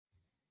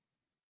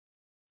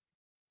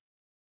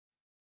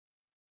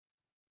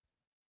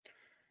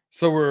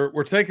So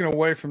we're taking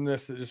away from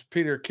this that just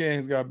Peter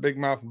King's got a big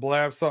mouth and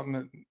blab something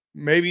that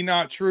maybe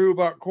not true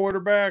about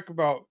quarterback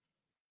about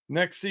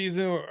next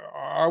season.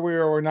 Are we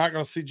or we're not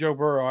going to see Joe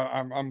Burrow?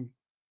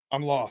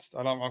 I'm lost.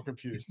 I'm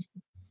confused.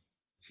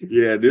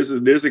 Yeah, there's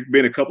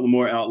been a couple of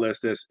more outlets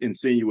that's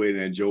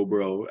insinuating that Joe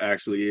Burrow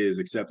actually is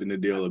accepting the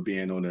deal of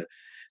being on the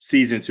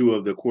season 2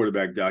 of the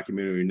quarterback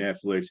documentary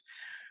Netflix.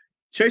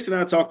 Chase and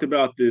I talked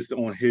about this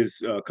on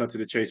his Cut to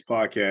the Chase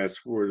podcast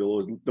for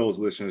those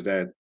listeners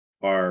that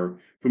are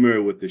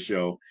familiar with the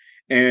show.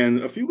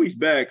 And a few weeks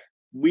back,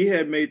 we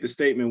had made the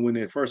statement when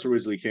it first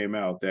originally came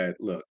out that,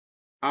 look,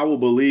 I will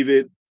believe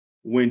it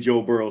when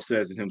Joe Burrow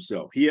says it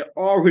himself. He had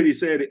already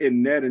said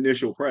in that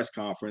initial press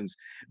conference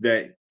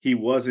that he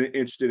wasn't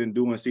interested in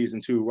doing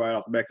season 2 right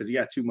off the bat because he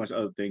got too much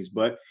other things,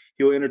 but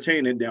he'll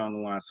entertain it down the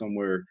line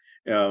somewhere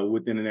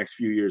within the next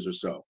few years or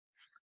so.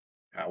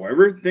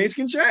 However, things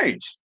can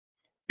change.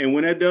 And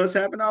when that does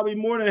happen, I'll be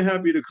more than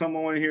happy to come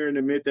on here and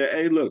admit that,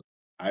 hey, look,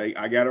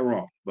 I got it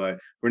wrong. But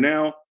for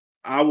now,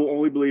 I will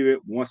only believe it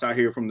once I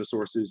hear from the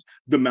sources,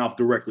 the mouth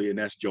directly, and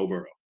that's Joe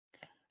Burrow.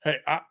 Hey,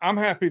 I'm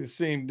happy to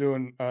see him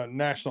doing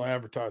national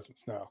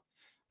advertisements now.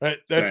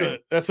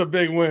 That's a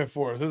big win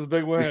for us. It's a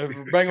big win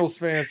for Bengals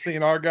fans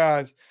seeing our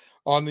guys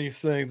on these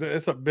things.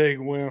 It's a big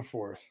win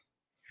for us.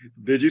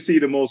 Did you see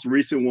the most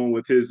recent one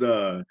with his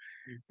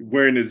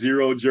wearing the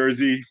 0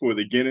 jersey for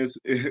the Guinness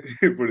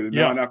for the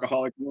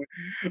non-alcoholic one?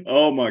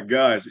 Oh my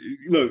gosh.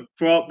 Look,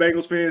 for all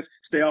Bengals fans,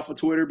 stay off of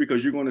Twitter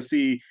because you're going to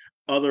see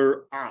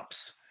other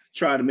ops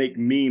try to make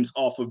memes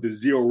off of the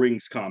 0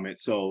 rings comment.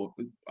 So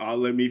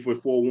let me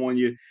forewarn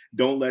you,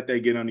 don't let that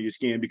get under your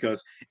skin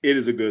because it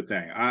is a good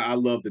thing. I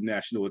love the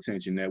national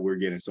attention that we're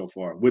getting so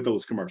far with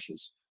those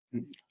commercials.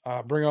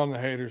 Bring on the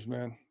haters,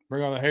 man.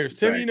 Bring on the haters.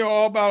 Tim, you know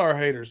all about our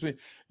haters.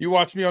 You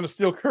watch me on the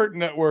Steel Curtain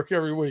Network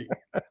every week.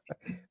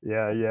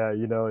 Yeah.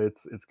 You know,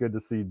 it's good to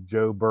see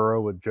Joe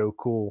Burrow with Joe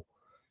Cool.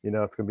 You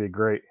know, it's going to be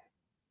great.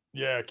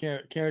 Yeah,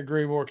 can't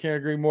agree more. Can't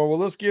agree more. Well,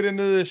 let's get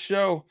into this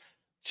show.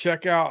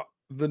 Check out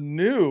the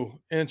new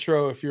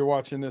intro if you're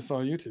watching this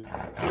on YouTube.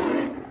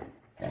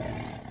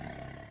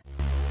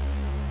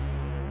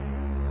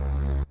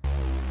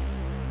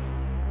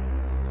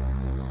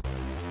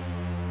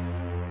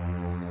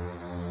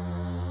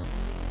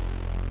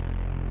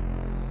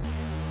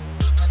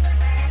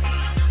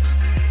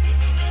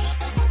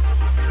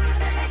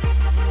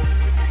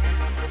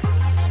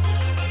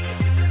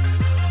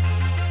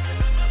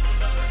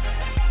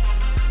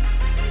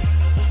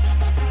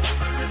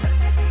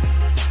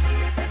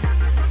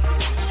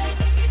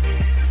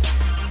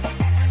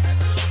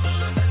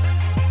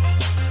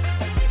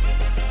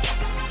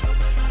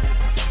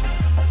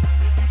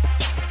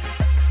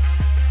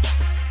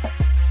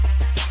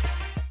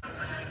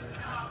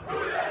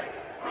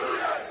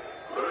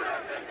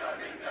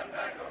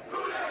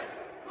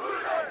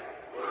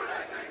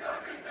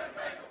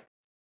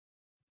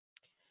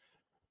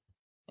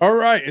 All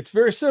right, it's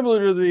very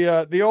similar to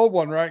the old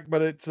one, right?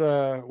 But it's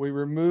we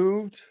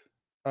removed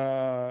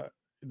the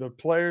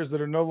players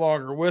that are no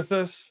longer with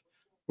us.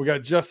 We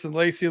got Justin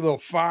Lacey, a little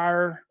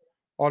fire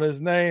on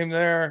his name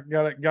there.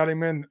 Got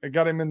him in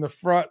the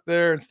front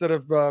there instead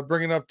of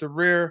bringing up the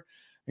rear,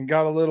 and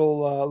got a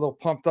little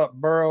pumped up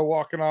Burrow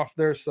walking off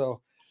there. So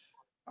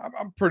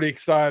I'm pretty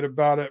excited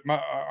about it.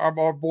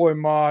 Our boy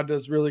Ma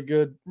does really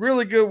good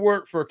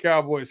work for a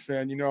Cowboys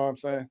fan. You know what I'm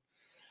saying?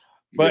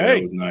 But hey,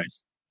 it was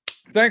nice.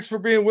 Thanks for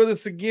being with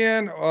us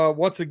again.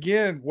 Once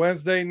again,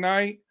 Wednesday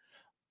night.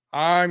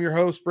 I'm your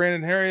host,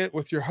 Brandon Harriet,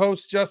 with your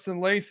host, Justin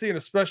Lacey, and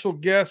a special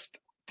guest,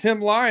 Tim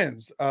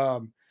Lyons.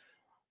 Some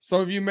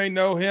of you may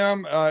know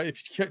him.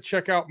 If you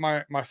check out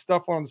my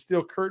stuff on the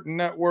Steel Curtain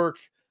Network,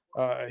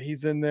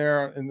 he's in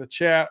there in the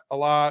chat a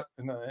lot,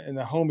 in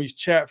the homies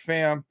chat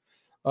fam.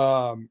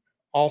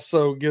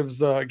 Also gives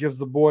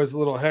the boys a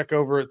little heck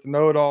over at the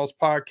Know It Alls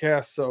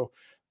podcast. So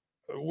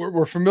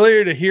we're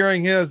familiar to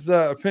hearing his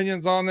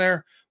opinions on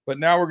there. But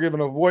now we're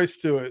giving a voice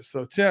to it.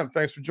 So, Tim,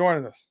 thanks for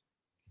joining us.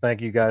 Thank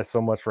you guys so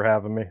much for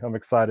having me. I'm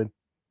excited.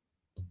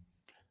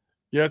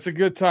 Yeah, it's a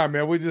good time,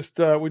 man. We just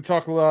we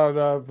talk a lot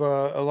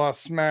of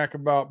smack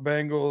about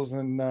Bengals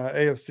and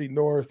AFC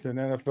North and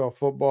NFL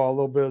football. A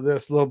little bit of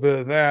this, a little bit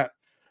of that.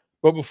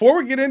 But before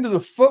we get into the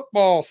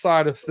football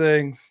side of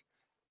things,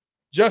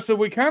 Justin,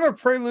 we kind of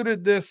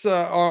preluded this on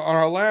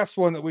our last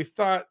one that we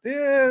thought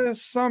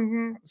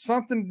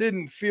something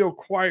didn't feel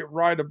quite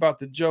right about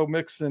the Joe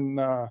Mixon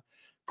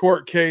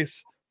court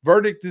case.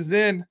 Verdict is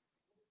in.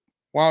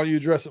 Why don't you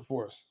address it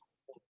for us?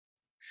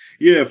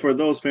 Yeah, for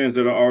those fans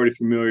that are already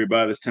familiar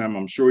by this time,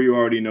 I'm sure you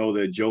already know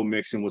that Joe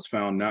Mixon was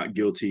found not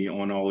guilty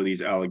on all of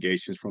these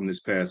allegations from this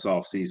past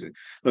offseason.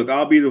 Look,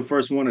 I'll be the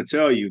first one to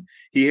tell you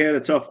he had a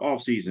tough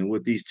offseason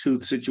with these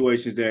two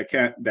situations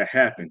that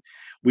happened.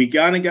 We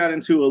kind of got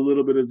into a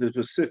little bit of the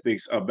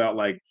specifics about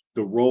like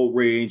the road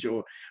rage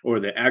or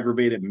the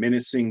aggravated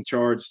menacing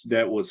charge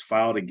that was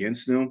filed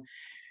against them.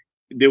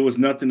 There was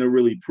nothing to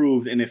really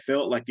prove, and it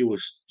felt like it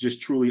was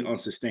just truly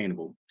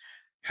unsustainable.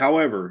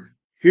 However,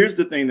 here's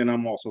the thing that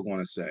I'm also going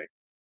to say.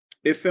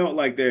 It felt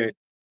like that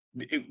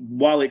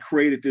while it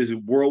created this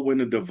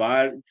whirlwind of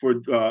divide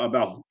for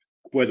about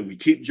whether we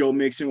keep Joe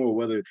Mixon or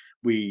whether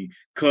we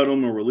cut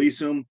him or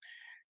release him,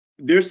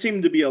 there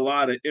seemed to be a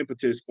lot of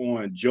impetus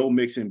on Joe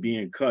Mixon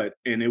being cut,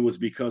 and it was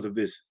because of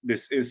this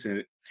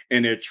incident.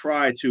 And it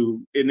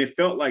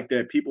felt like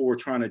that people were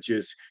trying to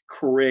just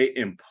create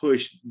and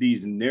push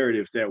these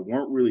narratives that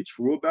weren't really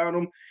true about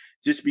him,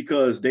 just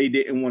because they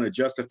didn't want to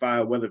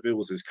justify whether if it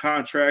was his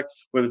contract,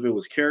 whether if it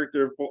was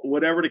character,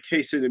 whatever the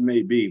case it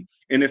may be.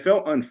 And it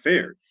felt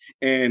unfair.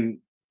 And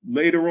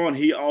later on,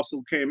 he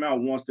also came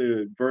out once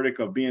the verdict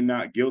of being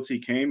not guilty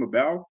came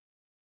about,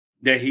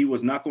 that he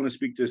was not going to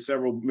speak to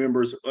several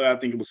members. I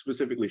think it was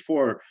specifically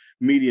for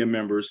media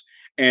members.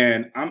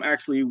 And I'm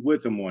actually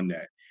with him on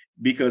that,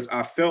 because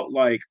I felt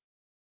like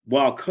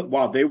while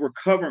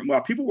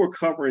people were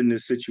covering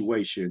this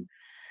situation,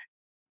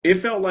 it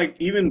felt like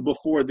even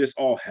before this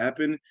all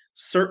happened,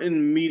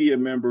 certain media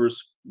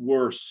members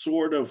were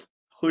sort of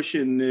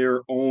pushing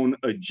their own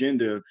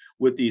agenda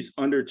with these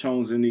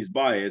undertones and these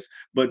bias,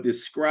 but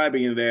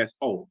describing it as,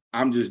 oh,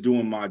 I'm just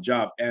doing my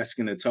job,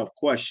 asking the tough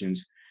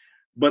questions.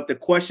 But the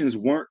questions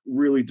weren't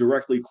really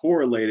directly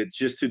correlated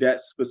just to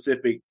that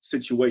specific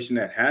situation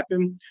that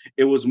happened.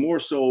 It was more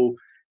so,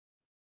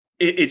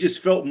 it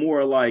just felt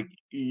more like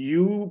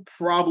you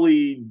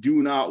probably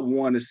do not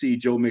want to see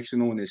Joe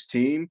Mixon on this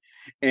team,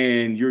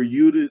 and you're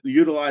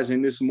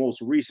utilizing this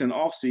most recent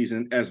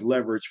offseason as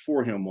leverage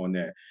for him on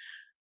that.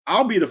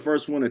 I'll be the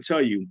first one to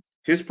tell you,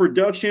 his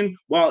production,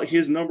 while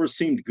his numbers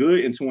seemed good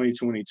in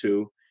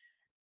 2022,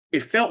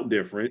 it felt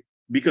different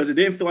because it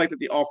didn't feel like that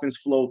the offense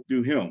flowed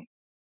through him.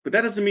 But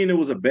that doesn't mean it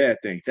was a bad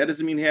thing. That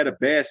doesn't mean he had a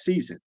bad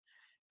season.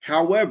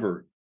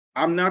 However,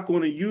 I'm not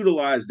going to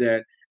utilize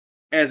that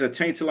as a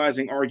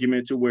tantalizing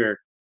argument to where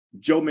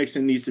Joe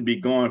Mixon needs to be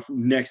gone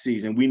next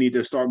season. We need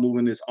to start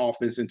moving this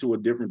offense into a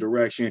different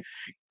direction,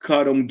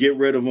 cut them, get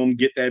rid of them,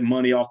 get that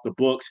money off the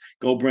books,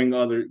 go bring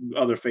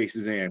other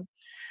faces in.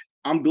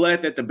 I'm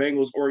glad that the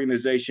Bengals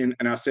organization,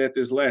 and I said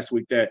this last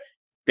week, that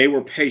they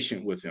were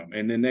patient with him,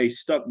 and then they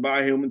stuck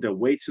by him to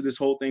wait till this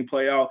whole thing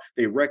play out.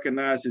 They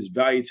recognized his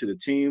value to the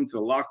team, to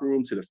the locker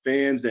room, to the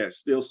fans that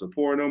still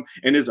support him.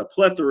 And there's a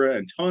plethora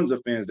and tons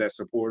of fans that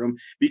support him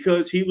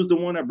because he was the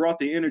one that brought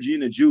the energy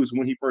and the juice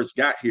when he first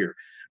got here.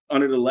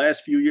 Under the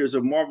last few years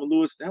of Marvin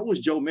Lewis, that was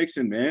Joe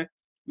Mixon, man.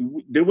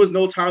 There was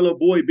no Tyler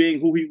Boyd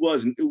being who he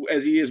was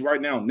as he is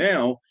right now.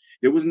 Now,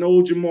 there was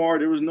no Jamar.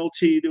 There was no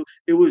T.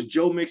 It was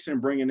Joe Mixon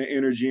bringing the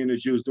energy and the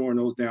juice during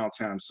those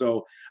downtimes.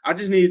 So I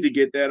just needed to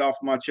get that off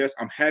my chest.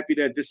 I'm happy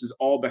that this is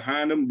all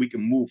behind him. We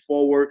can move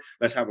forward.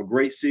 Let's have a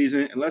great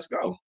season, and let's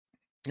go.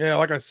 Yeah,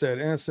 like I said,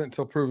 innocent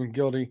until proven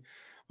guilty.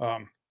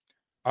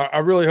 I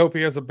really hope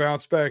he has a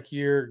bounce back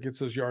year, gets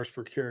those yards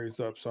per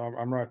carries up. So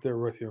I'm right there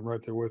with you. I'm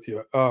right there with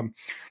you.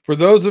 For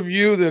those of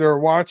you that are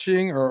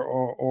watching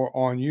or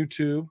on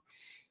YouTube,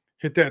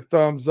 hit that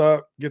thumbs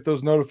up, get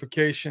those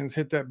notifications,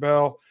 hit that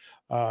bell,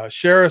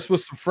 share us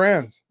with some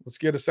friends. Let's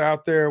get us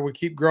out there. We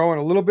keep growing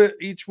a little bit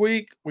each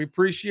week. We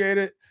appreciate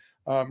it.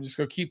 Just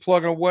going to keep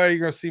plugging away. You're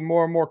going to see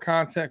more and more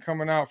content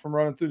coming out from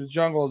Running Through the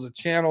Jungle as a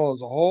channel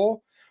as a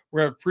whole.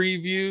 We're going to have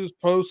previews,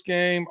 post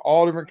game,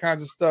 all different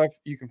kinds of stuff.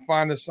 You can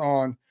find us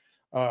on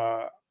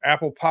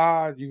Apple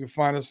Pod. You can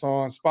find us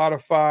on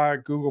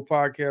Spotify, Google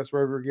Podcasts,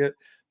 wherever you get.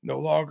 No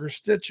longer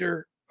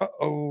Stitcher.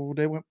 Uh-oh,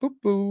 they went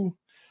boo-boo.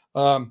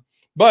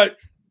 But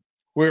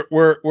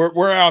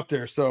we're out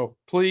there. So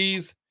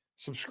please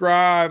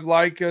subscribe,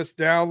 like us,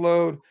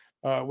 download.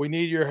 We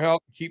need your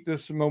help to keep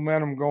this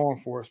momentum going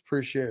for us.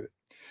 Appreciate it.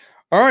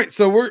 All right.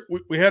 So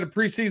we had a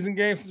preseason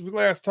game since we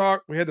last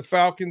talked. We had the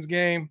Falcons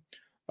game.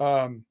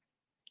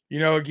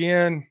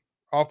 Again,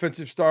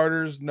 offensive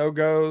starters, no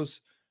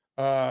goes,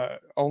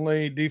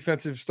 only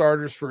defensive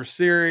starters for a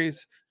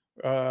series,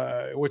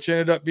 which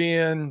ended up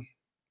being,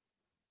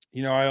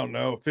 I don't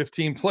know,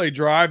 15-play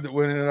drive that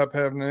we ended up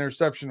having an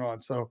interception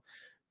on. So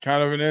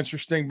kind of an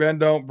interesting bend,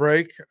 don't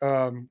break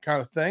kind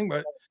of thing.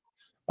 But,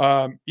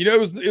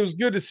 it was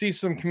good to see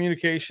some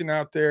communication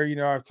out there.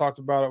 I've talked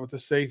about it with the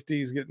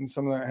safeties, getting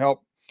some of that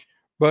help.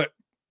 But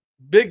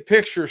big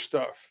picture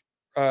stuff,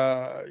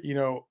 what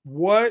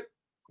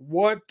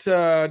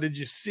did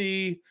you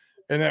see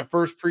in that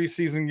first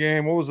preseason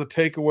game? What was the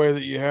takeaway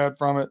that you had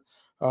from it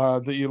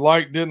that you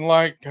liked, didn't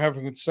like, have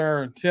a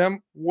concern?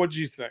 Tim, what did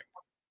you think?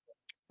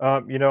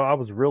 I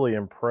was really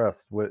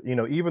impressed with,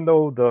 even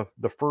though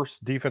the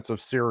first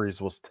defensive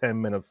series was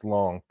 10 minutes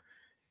long,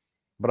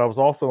 but I was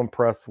also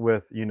impressed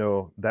with,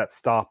 that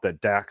stop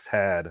that Dax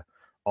had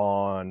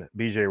on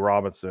BJ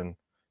Robinson,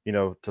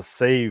 to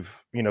save,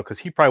 because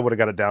he probably would have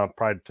got it down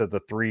probably to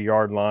the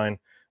 3-yard line,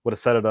 would have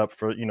set it up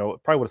for,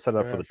 probably would have set it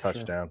up for the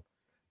touchdown.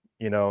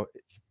 Sure.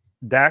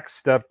 Dax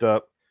stepped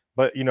up,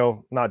 but,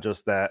 not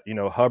just that,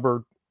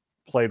 Hubbard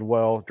played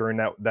well during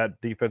that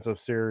defensive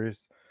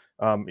series.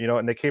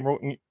 And they came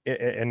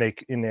and they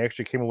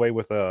actually came away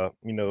with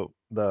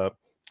the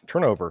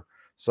turnover.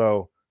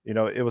 So,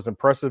 it was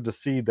impressive to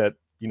see that,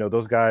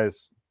 those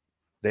guys,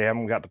 they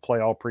haven't got to play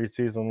all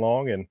preseason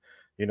long, and,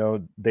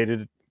 they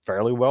did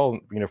fairly well,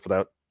 for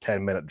that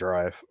 10-minute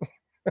drive.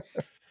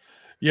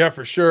 Yeah,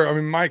 for sure. I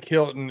mean, Mike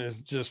Hilton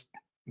is just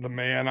the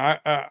man.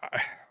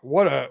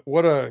 What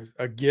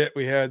a get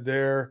we had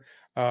there.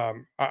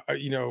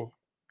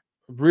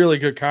 Really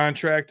good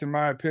contract in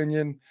my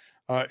opinion.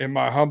 In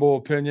my humble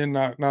opinion,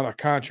 not a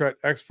contract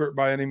expert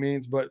by any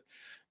means, but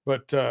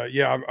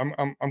yeah,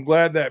 I'm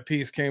glad that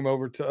piece came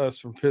over to us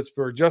from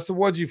Pittsburgh. Justin,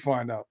 what'd you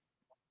find out?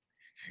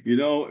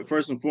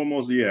 First and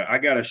foremost, yeah, I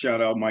got to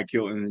shout out Mike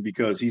Hilton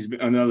because he's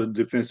another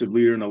defensive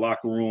leader in the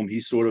locker room. He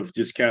sort of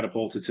just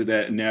catapulted to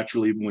that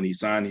naturally when he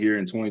signed here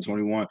in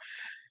 2021.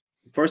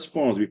 First and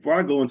foremost, before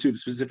I go into the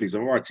specifics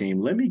of our team,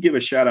 let me give a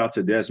shout out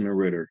to Desmond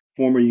Ridder,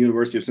 former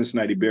University of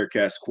Cincinnati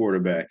Bearcats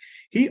quarterback.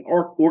 He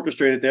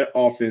orchestrated that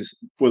offense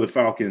for the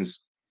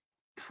Falcons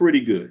pretty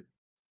good.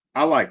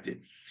 I liked it.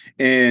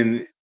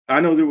 And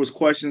I know there was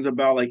questions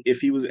about like if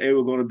he was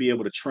going to be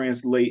able to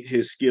translate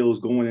his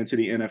skills going into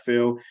the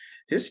NFL.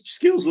 His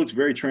skills looks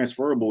very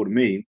transferable to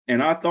me.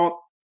 And I thought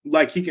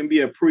like he can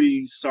be a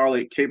pretty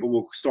solid,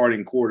 capable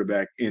starting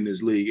quarterback in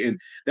this league. And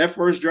that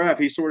first drive,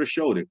 he sort of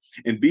showed it.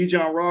 And B.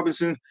 John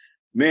Robinson,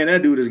 man,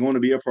 that dude is going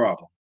to be a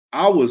problem.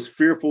 I was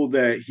fearful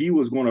that he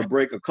was going to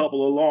break a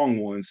couple of long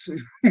ones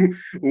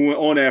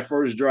on that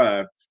first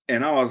drive.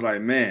 And I was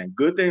like, man,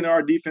 good thing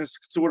our defense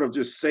sort of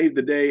just saved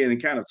the day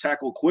and kind of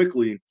tackled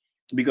quickly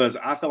because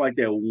I felt like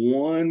that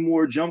one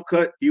more jump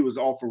cut, he was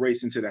off for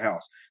racing to the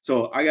house.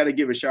 So I got to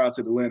give a shout out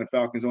to the Atlanta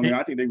Falcons on there.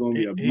 I think they're going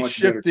to be a much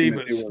better team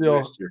than they were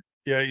last year.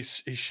 Yeah,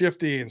 he's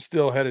shifty and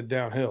still headed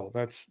downhill.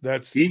 That's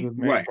the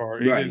main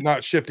part. He's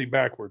not shifty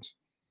backwards.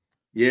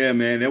 Yeah,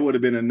 man, that would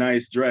have been a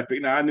nice draft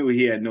pick. Now I knew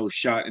he had no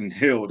shot in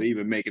hell to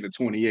even make it to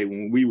 28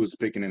 when we was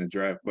picking in the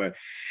draft. But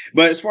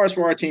as far as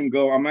for our team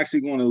go, I'm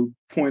actually going to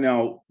point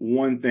out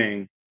one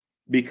thing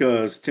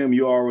because Tim,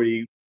 you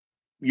already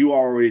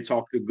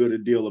talked a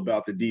good deal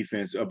about the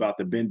defense, about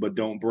the bend but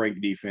don't break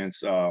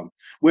defense,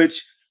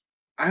 which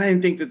I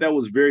didn't think that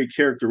was very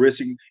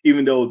characteristic,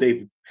 even though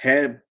they've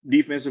had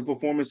defensive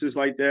performances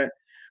like that.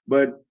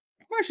 But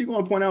I'm actually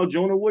going to point out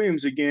Jonah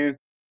Williams again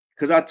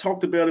because I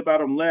talked a bit about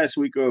him last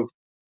week of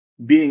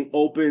being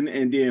open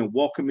and then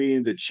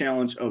welcoming the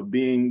challenge of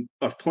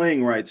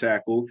playing right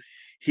tackle.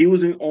 He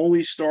was the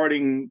only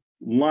starting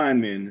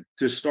lineman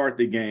to start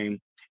the game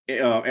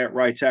at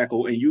right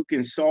tackle, and you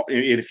can saw.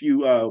 And if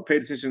you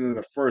paid attention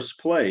to the first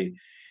play,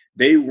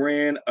 they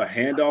ran a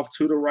handoff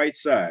to the right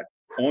side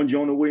on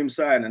Jonah Williams'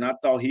 side, and I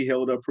thought he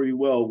held up pretty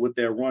well with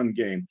that run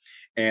game.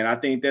 And I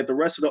think that the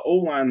rest of the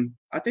O-line,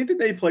 I think that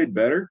they played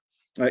better.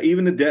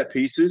 Even the depth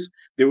pieces,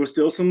 there was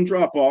still some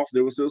drop off,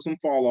 there was still some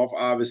fall off,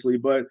 obviously,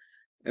 but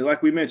and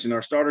like we mentioned,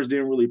 our starters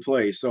didn't really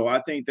play. So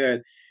I think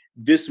that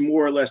this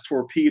more or less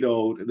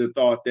torpedoed the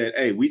thought that,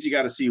 hey, we just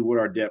got to see what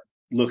our depth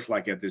looks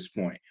like at this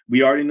point.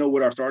 We already know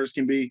what our starters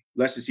can be.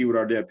 Let's just see what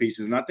our depth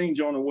pieces. And I think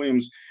Jonah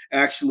Williams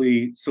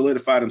actually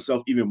solidified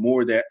himself even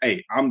more that,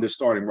 hey, I'm the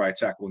starting right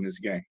tackle in this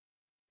game.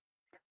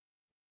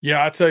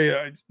 Yeah, I tell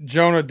you,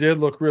 Jonah did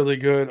look really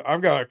good.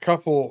 I've got a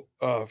couple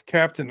of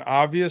Captain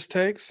Obvious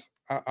takes.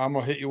 I'm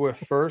going to hit you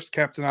with first.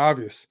 Captain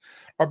Obvious.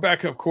 Our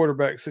backup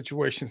quarterback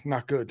situation is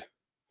not good.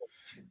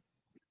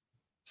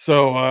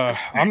 So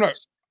I'm not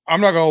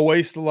going to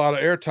waste a lot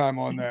of airtime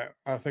on that.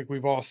 I think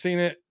we've all seen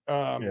it.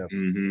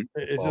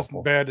 It's just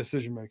bad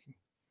decision making.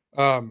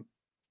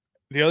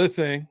 The other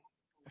thing,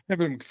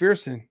 Evan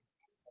McPherson,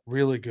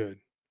 really good.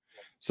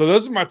 So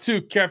those are my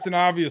two Captain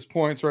Obvious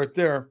points right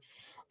there.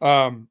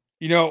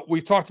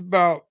 We've talked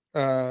about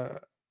Yoshivas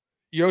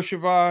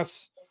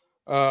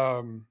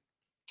in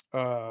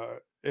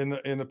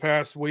the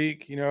past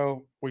week.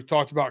 We've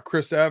talked about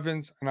Chris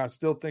Evans, and I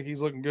still think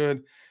he's looking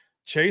good.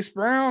 Chase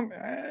Brown,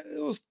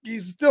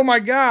 he's still my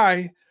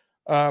guy,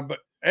 but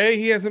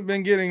he hasn't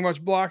been getting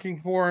much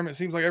blocking for him. It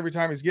seems like every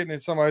time he's getting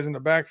it, somebody's in the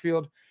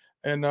backfield,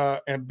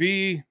 and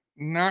B,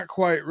 not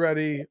quite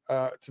ready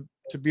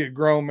to be a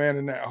grown man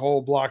in that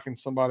hole blocking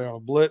somebody on a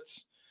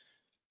blitz.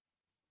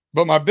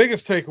 But my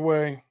biggest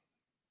takeaway,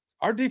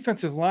 our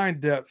defensive line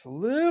depth a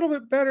little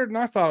bit better than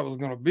I thought it was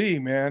going to be,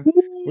 man.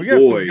 We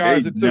got some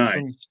guys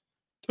that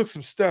took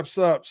some steps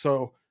up.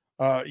 So,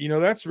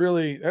 that's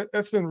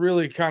been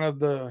really kind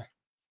of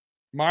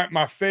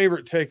my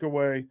favorite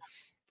takeaway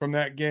from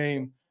that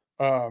game.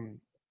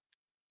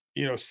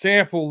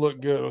 Sample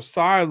looked good.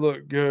 Osai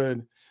looked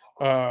good.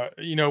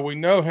 We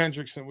know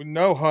Hendrickson. We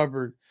know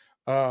Hubbard.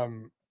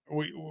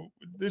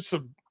 There's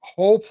some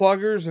hole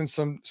pluggers and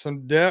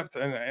some depth,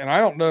 and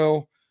I don't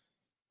know.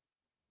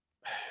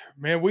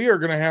 Man, we're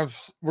gonna have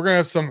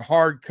some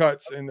hard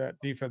cuts in that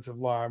defensive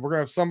line. We're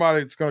gonna have somebody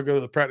that's gonna go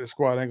to the practice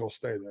squad and gonna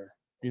stay there.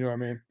 You know what I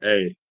mean?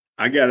 Hey,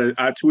 I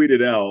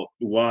tweeted out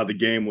while the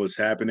game was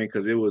happening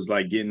because it was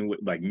like getting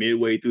like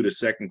midway through the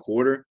second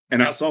quarter,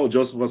 and I saw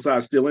Joseph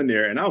Ossai still in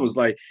there, and I was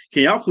like,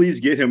 "Can y'all please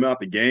get him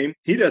out the game?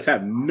 He does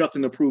have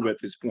nothing to prove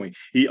at this point.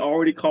 He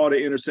already caught an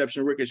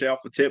interception ricochet off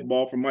a tip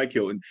ball from Mike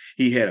Hilton.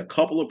 He had a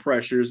couple of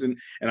pressures, and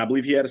I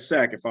believe he had a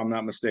sack, if I'm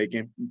not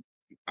mistaken.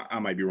 I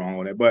might be wrong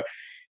on that, but."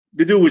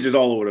 The dude was just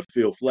all over the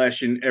field,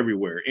 flashing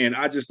everywhere. And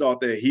I just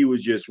thought that he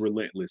was just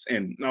relentless.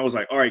 And I was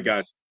like, all right,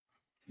 guys,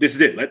 this is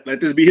it. Let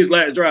this be his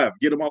last drive.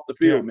 Get him off the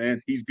field, Yeah.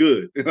 man. He's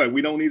good. Like,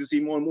 we don't need to see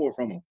more and more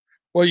from him.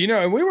 Well,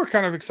 and we were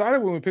kind of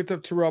excited when we picked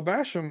up Terrell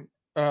Basham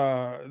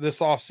this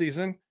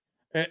offseason.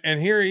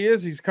 And here he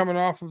is. He's coming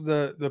off of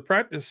the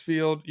practice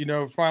field,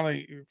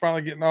 finally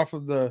getting off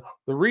of the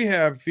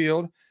rehab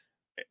field.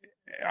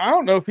 I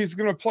don't know if he's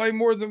going to play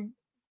more than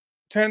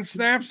 10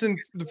 snaps in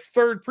the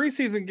third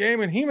preseason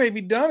game, and he may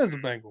be done as a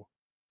Bengal.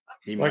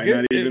 He might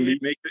not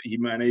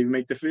even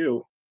make the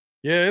field.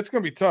 Yeah, it's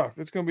going to be tough.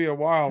 It's going to be a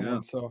wild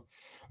one. So,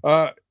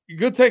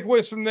 good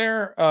takeaways from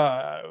there.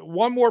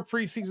 One more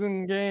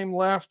preseason game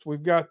left.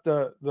 We've got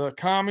the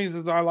commies,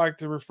 as I like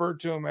to refer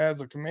to them as,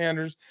 the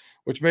Commanders,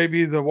 which may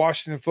be the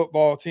Washington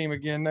football team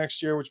again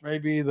next year, which may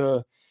be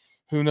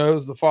who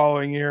knows, the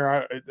following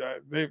year.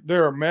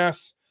 They're a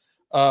mess.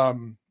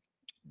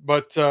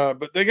 But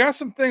they got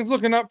some things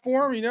looking up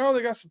for them.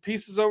 They got some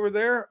pieces over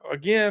there.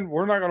 Again,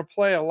 we're not going to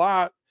play a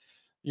lot.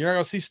 You're not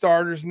going to see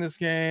starters in this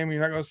game.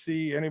 You're not going to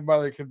see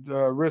anybody that could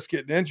risk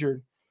getting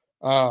injured.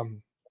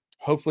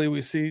 Hopefully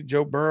we see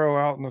Joe Burrow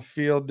out in the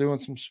field doing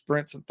some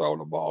sprints and throwing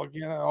the ball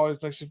again. It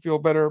always makes you feel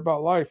better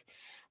about life.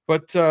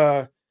 But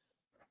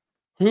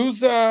who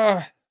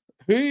do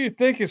you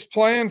think is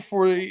playing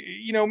for,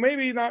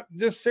 maybe not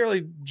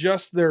necessarily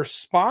just their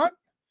spot,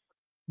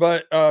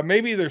 but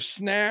maybe their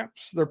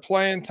snaps, their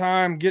playing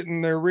time,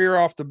 getting their rear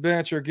off the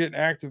bench or getting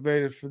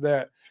activated for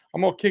that? I'm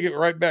going to kick it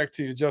right back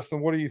to you,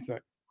 Justin. What do you think?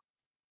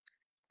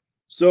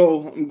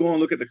 So I'm going to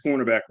look at the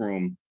cornerback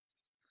room.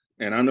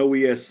 And I know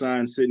we had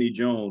signed Sidney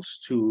Jones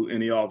in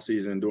the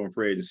offseason during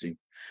free agency,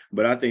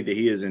 but I think that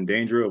he is in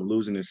danger of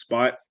losing his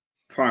spot.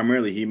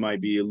 Primarily, he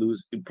might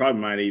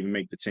probably might even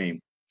make the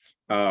team.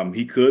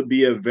 He could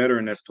be a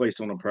veteran that's placed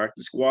on a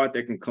practice squad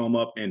that can come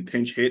up and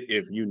pinch hit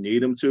if you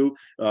need him to,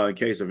 in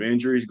case of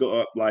injuries go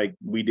up like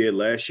we did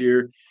last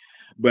year.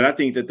 But I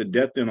think that the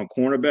depth in a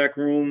cornerback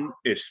room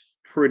is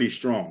pretty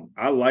strong.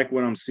 I like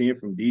what I'm seeing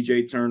from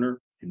DJ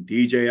Turner and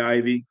DJ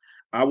Ivy.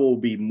 I will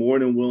be more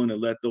than willing to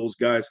let those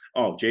guys.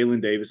 Oh,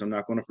 Jalen Davis. I'm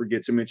not going to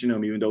forget to mention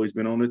him, even though he's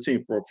been on the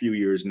team for a few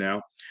years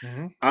now.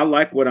 Mm-hmm. I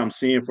like what I'm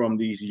seeing from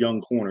these young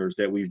corners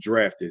that we've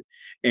drafted.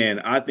 And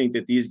I think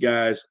that these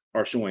guys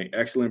are showing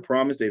excellent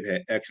promise. They've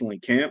had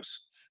excellent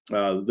camps.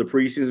 The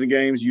preseason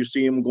games, you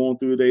see them going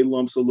through their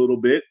lumps a little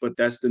bit, but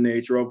that's the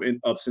nature of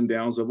ups and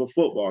downs of a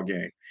football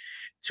game.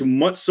 So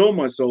much so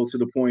to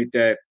the point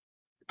that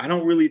I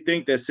don't really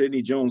think that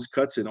Sidney Jones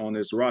cuts it on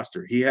this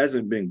roster. He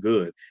hasn't been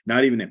good,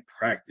 not even in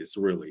practice,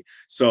 really.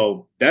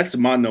 So that's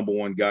my number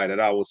one guy that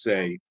I will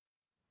say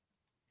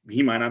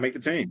he might not make the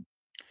team.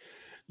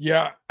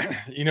 Yeah.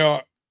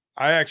 I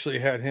actually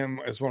had him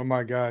as one of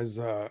my guys.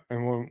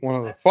 And one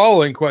of the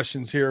following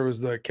questions here was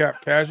the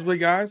cap casualty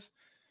guys.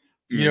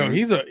 Mm-hmm.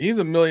 He's a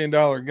 $1 million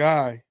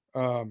guy.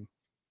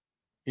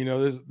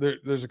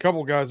 There's a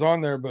couple guys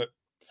on there, but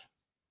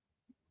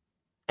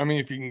I mean,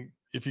 if you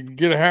can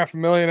get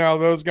 $500,000 out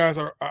of those guys,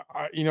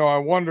 I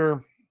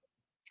wonder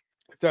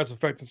if that's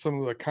affecting some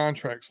of the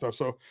contract stuff.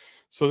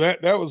 So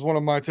that was one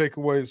of my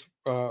takeaways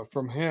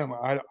from him.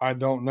 I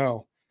don't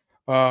know.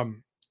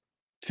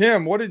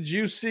 Tim, what did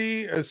you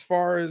see as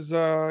far as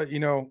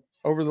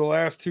over the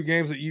last two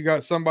games that you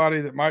got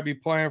somebody that might be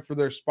playing for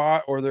their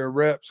spot or their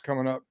reps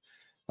coming up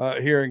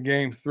here in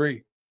game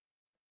 3?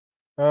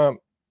 I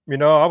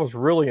was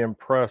really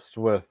impressed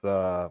with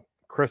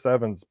Chris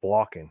Evans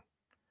blocking.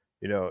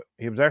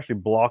 He was actually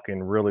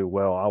blocking really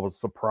well. I was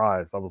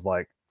surprised. I was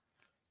like,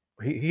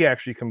 he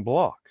actually can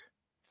block,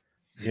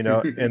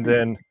 and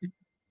then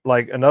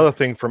like another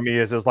thing for me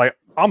is like,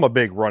 I'm a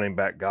big running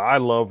back guy. I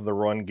love the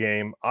run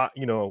game.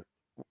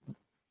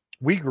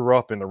 We grew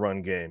up in the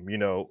run game,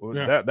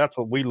 that's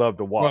what we love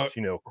to watch,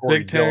 Corey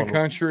Big Ten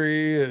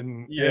country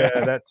and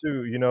that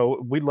too.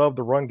 We love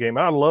the run game.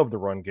 I love the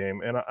run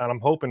game. And I'm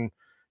hoping,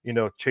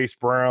 Chase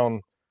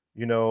Brown,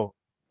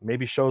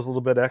 maybe shows a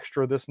little bit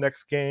extra this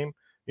next game.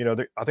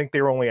 I think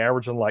they were only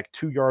averaging like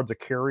 2 yards a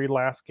carry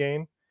last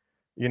game.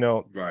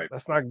 Right.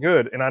 That's not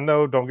good. And I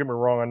know, don't get me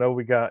wrong, I know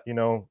we got,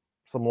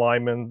 some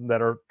linemen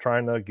that are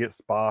trying to get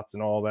spots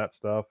and all that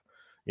stuff.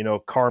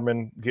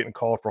 Carmen getting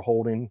called for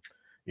holding.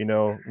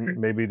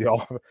 Maybe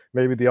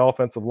the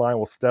offensive line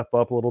will step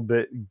up a little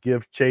bit,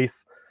 give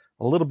Chase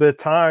a little bit of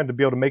time to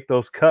be able to make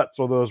those cuts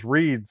or those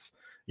reads,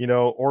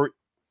 or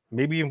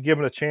maybe even give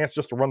him a chance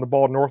just to run the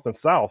ball north and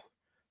south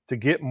to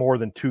get more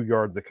than 2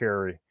 yards a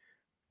carry.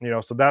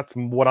 So that's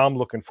what I'm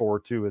looking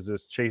forward to, is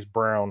this Chase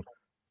Brown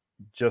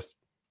just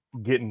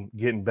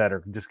getting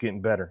better, just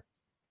getting better.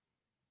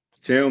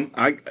 Tim,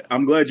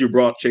 I'm glad you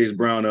brought Chase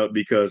Brown up,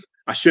 because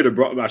I should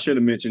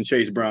have mentioned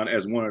Chase Brown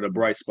as one of the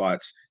bright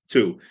spots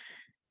too.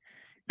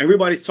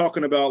 Everybody's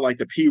talking about like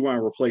the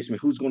P-Ryan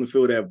replacement, who's going to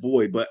fill that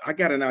void, but I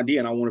got an idea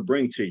and I want to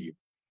bring to you.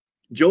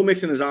 Joe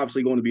Mixon is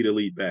obviously going to be the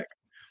lead back,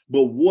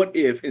 but what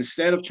if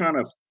instead of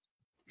trying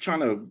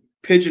to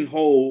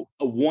pigeonhole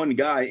a one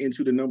guy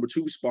into the number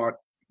 2 spot,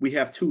 we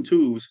have 2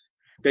 twos.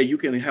 that you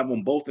can have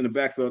them both in the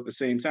backfield at the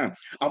same time.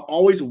 I've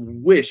always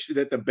wished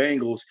that the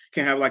Bengals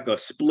can have like a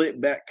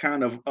split back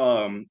kind of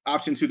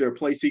option to their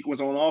play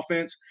sequence on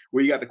offense,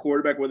 where you got the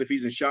quarterback, whether if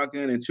he's in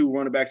shotgun, and two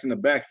running backs in the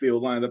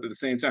backfield lined up at the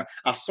same time.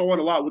 I saw it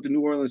a lot with the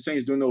New Orleans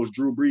Saints during those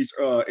Drew Brees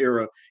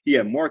era. He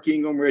had Mark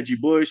Ingram, Reggie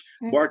Bush,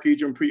 Mark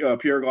Ingram,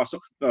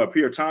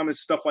 Pierre Thomas,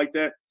 stuff like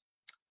that.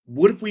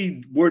 What if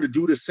we were to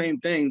do the same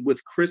thing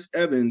with Chris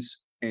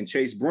Evans and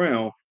Chase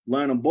Brown,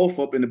 line them both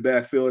up in the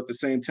backfield at the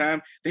same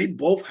time? They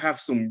both have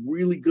some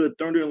really good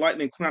thunder and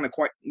lightning kind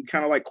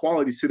of like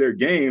qualities to their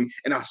game,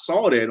 and I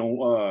saw that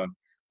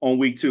on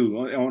week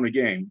 2 on the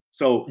game.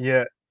 So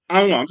yeah, I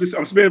don't know. I'm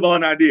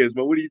spitballing ideas,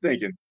 but what are you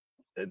thinking?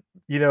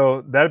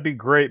 That'd be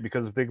great,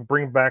 because if they could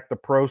bring back the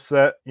pro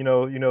set,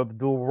 the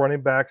dual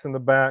running backs in the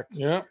back,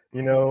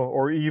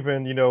 or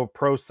even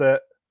pro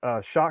set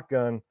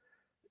shotgun.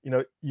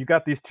 You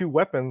got these two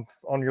weapons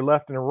on your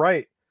left and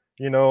right.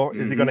 Is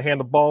he going to hand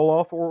the ball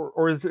off,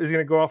 or is he going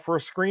to go out for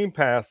a screen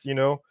pass?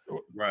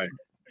 Right.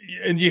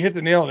 And you hit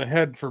the nail on the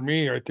head for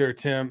me right there,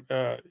 Tim.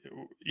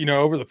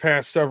 Over the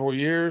past several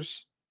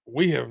years,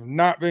 we have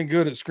not been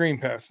good at screen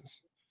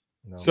passes.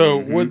 No. So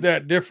with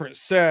that different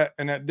set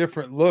and that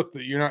different look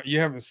that you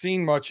haven't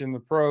seen much in the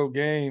pro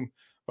game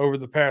over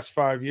the past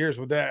 5 years,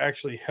 would that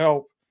actually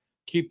help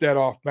keep that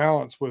off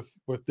balance with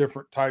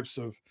different types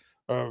of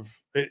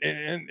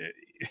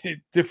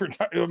different?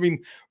 I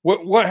mean,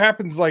 what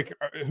happens? Like,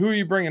 who are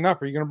you bringing up?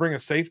 Are you going to bring a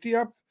safety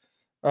up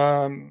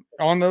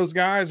on those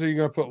guys? Are you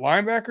going to put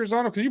linebackers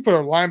on them? Because you put a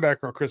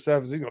linebacker on Chris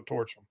Evans, he's going to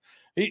torch them.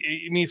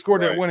 He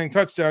scored that winning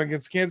touchdown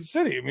against Kansas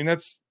City. I mean,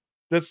 that's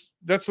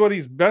what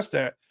he's best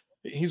at.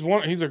 He's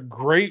a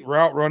great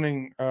route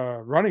running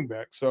running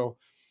back. So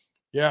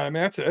yeah, I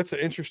mean, that's an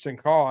interesting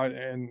call,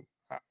 and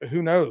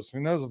who knows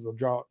if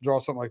they'll draw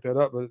something like that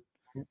up. But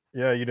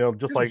yeah,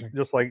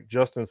 just like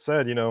Justin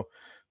said,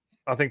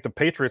 I think the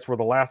Patriots were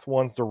the last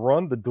ones to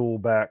run the dual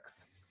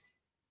backs.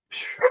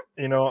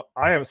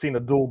 I haven't seen a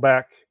dual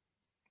back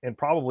in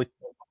probably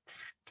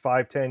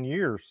 5-10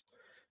 years.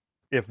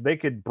 If they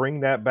could bring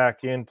that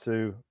back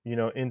into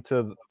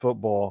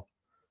football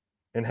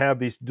and have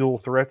these dual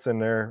threats in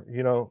there,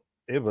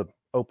 it would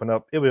open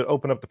up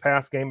the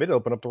pass game. It'd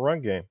open up the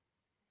run game.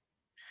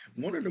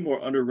 One of the more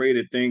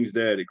underrated things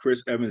that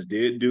Chris Evans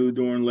did do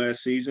during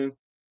last season,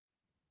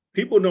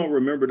 people don't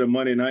remember the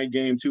Monday night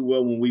game too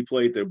well when we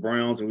played the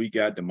Browns and we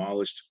got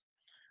demolished.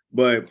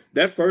 But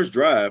that first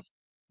drive,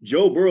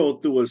 Joe Burrow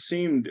threw a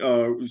seam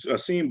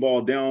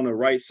ball down the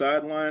right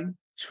sideline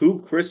to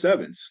Chris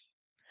Evans.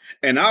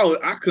 And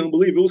I couldn't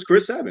believe it was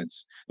Chris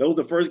Evans. That was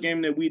the first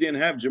game that we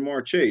didn't have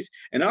Jamar Chase.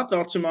 And I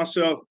thought to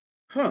myself,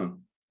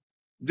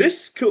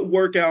 this could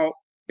work out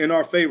in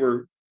our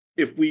favor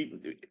if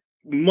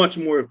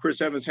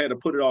Chris Evans had to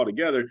put it all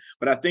together.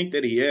 But I think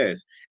that he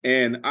has.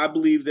 And I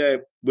believe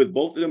that with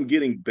both of them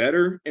getting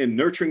better and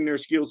nurturing their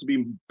skills to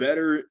be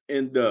better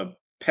in the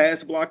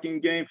pass blocking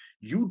game,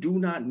 you do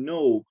not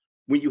know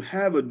when you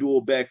have a dual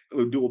back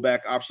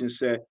option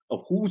set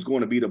of who's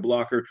going to be the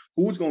blocker,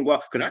 who's going to go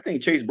out. Because I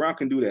think Chase Brown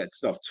can do that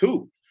stuff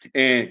too.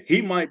 And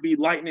he might be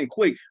lightning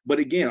quick. But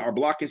again, our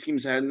blocking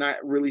schemes have not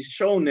really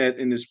shown that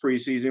in this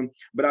preseason.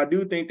 But I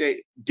do think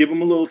they give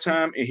him a little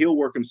time and he'll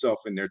work himself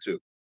in there too.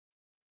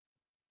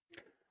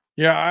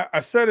 Yeah, I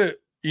said it,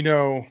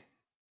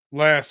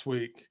 last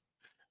week.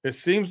 It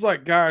seems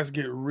like guys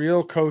get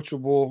real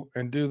coachable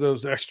and do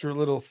those extra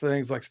little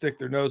things like stick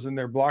their nose in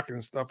there blocking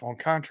and stuff on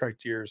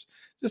contract years.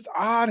 Just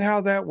odd how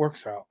that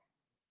works out.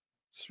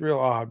 It's real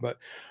odd. But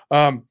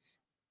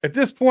at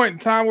this point in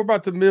time, we're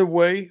about to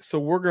midway. So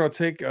we're going to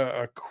take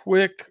a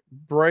quick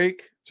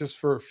break just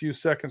for a few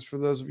seconds for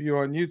those of you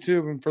on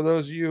YouTube. And for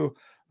those of you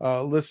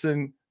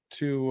listen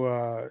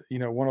to,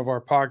 one of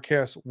our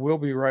podcasts, we'll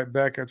be right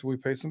back after we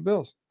pay some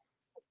bills.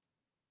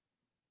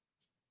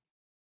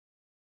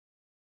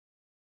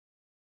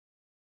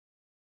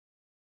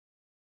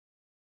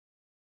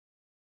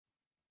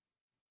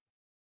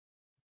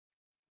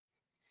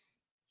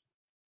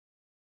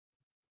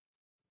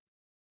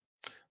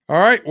 All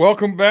right,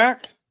 welcome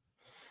back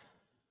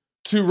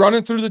to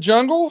Running Through the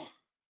Jungle.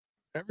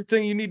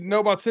 Everything you need to know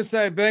about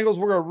Cincinnati Bengals.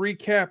 We're going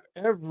to recap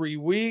every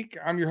week.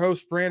 I'm your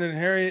host, Brandon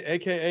Harriet,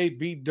 a.k.a.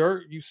 B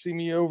Dirt. You see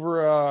me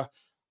over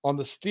on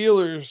the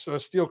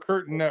Steelers Steel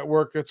Curtain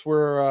Network. That's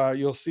where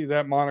you'll see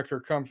that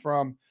moniker come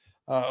from,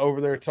 over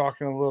there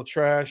talking a little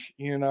trash.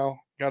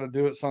 Got to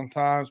do it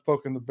sometimes,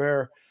 poking the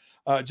bear.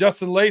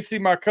 Justin Lacey,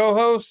 my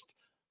co-host,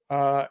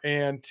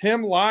 and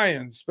Tim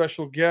Lyons,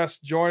 special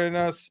guest, joining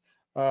us.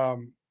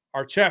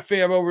 Our chat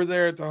fam over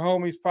there at the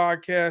Homies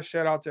podcast.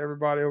 Shout out to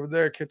everybody over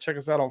there. Check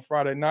us out on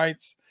Friday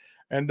nights.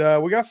 And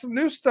we got some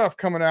new stuff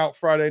coming out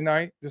Friday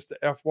night, just to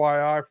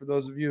FYI for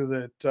those of you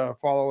that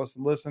follow us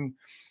and listen.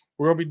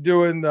 We're going to be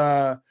doing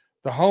the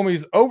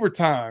Homies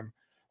Overtime.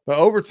 The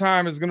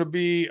overtime is going to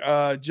be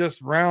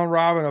just round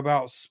robin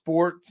about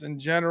sports in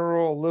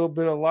general, a little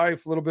bit of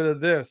life, a little bit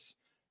of this.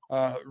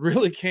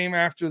 Really came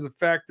after the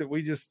fact that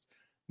we just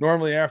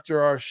normally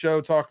after our show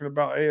talking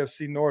about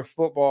AFC North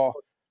football,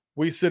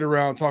 we sit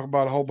around and talk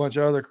about a whole bunch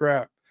of other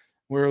crap.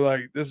 we were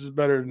like, this is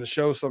better than the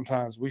show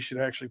sometimes. We should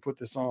actually put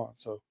this on.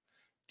 So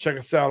check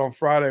us out on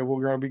Friday.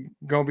 We're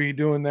gonna be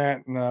doing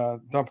that and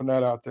dumping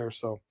that out there.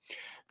 So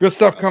good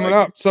stuff coming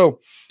up. So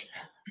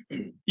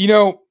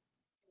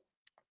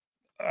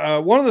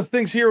one of the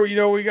things here,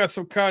 we got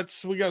some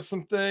cuts, we got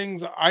some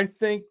things. I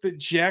think that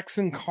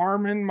Jackson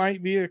Carman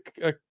might be a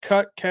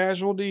cut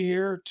casualty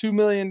here. $2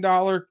 million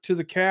to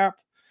the cap.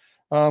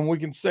 We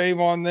can save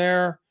on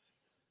there.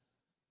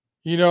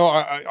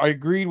 I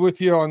agreed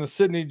with you on the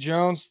Sidney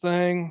Jones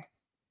thing,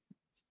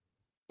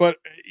 but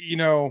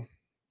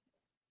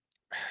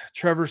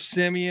Trevor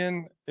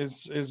Siemian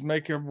is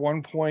making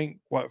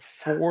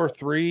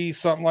 1.43,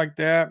 something like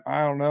that.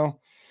 I don't know.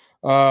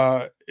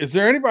 Is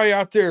there anybody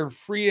out there in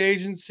free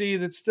agency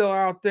that's still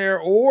out there,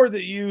 or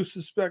that you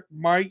suspect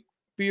might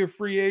be a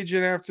free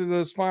agent after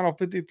those final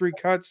 53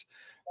 cuts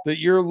that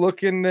you're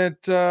looking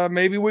at?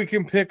 Maybe we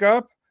can pick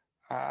up.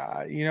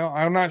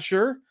 I'm not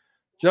sure.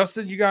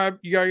 Justin, you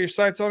got your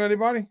sights on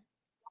anybody?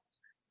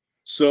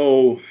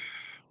 So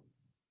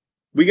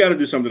we got to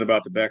do something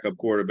about the backup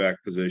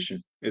quarterback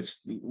position.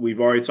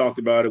 We've already talked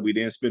about it. We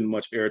didn't spend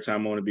much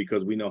airtime on it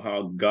because we know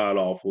how god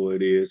awful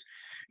it is.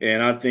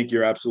 And I think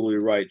you're absolutely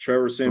right.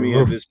 Trevor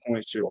Siemian at this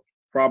point should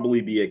probably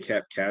be a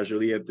cap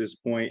casualty at this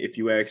point, if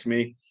you ask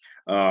me.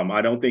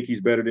 I don't think he's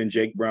better than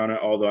Jake Browning,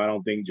 although I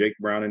don't think Jake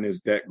Browning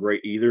is that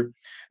great either.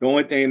 The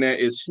only thing that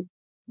is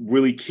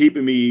really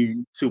keeping me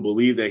to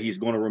believe that he's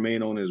going to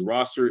remain on his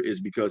roster is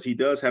because he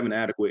does have an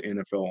adequate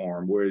NFL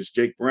arm, whereas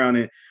Jake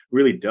Browning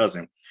really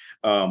doesn't.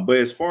 But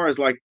as far as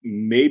like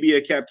maybe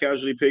a cap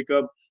casualty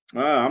pickup,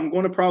 I'm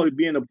going to probably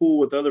be in the pool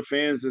with other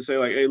fans to say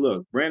like, hey,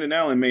 look, Brandon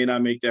Allen may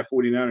not make that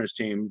 49ers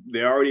team.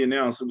 They already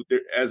announced,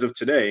 as of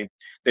today,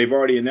 they've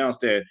already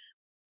announced that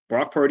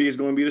Brock Purdy is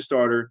going to be the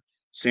starter,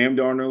 Sam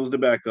Darnold is the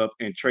backup,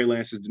 and Trey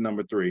Lance is the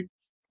number 3.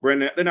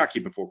 Brandon, they're not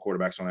keeping 4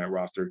 quarterbacks on that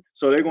roster.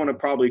 So they're going to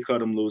probably cut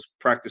them loose,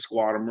 practice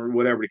squad them, or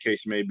whatever the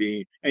case may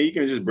be. And you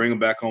can just bring them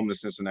back home to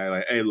Cincinnati.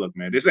 Like, hey, look,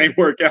 man, this ain't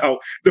work out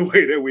the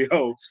way that we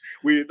hoped.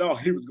 We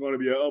thought he was going to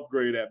be an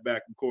upgrade at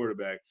backup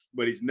quarterback,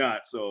 but he's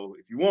not. So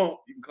if you want,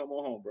 you can come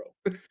on home, bro.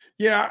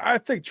 Yeah, I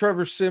think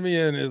Trevor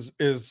Siemian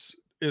is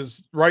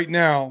right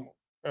now,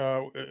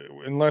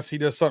 unless he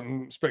does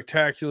something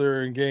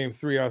spectacular in game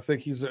 3, I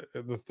think he's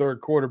the 3rd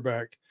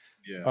quarterback.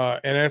 Yeah.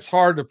 And it's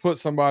hard to put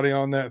somebody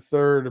on that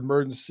 3rd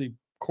emergency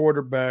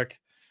quarterback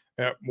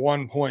at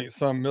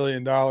 $1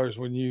 million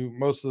when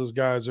most of those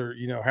guys are,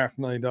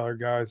 $500,000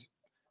 guys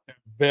at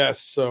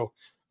best. So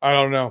I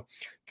don't know.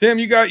 Tim,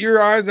 you got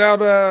your eyes out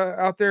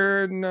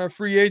there in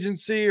free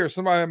agency, or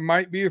somebody that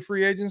might be a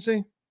free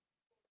agency?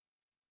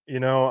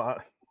 Only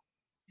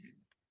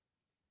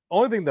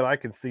thing that I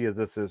can see is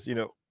this is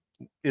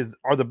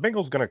are the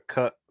Bengals going to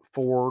cut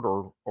Ford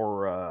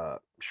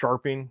or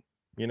Sharping?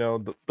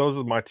 Those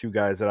are my 2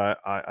 guys that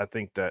I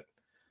think that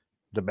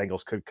the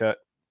Bengals could cut.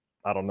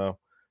 I don't know.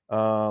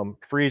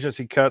 Free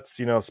agency cuts,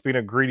 speaking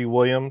of Greedy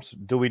Williams,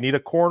 do we need a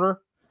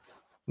corner?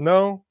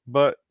 No,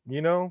 but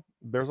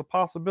there's a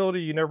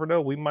possibility. You never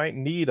know. We might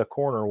need a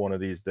corner one of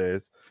these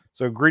days.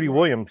 So Greedy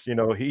Williams,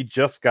 he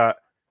just got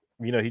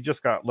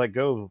let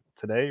go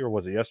today, or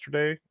was it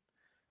yesterday?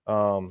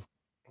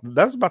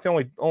 That's about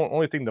the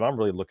only thing that I'm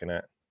really looking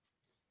at.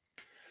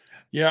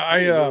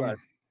 Yeah,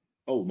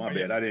 Oh, my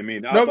bad. I didn't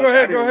mean. No, go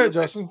ahead,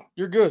 Justin.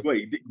 You're good.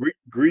 Wait,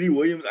 Greedy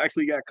Williams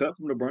actually got cut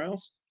from the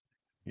Browns?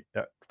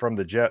 Yeah, from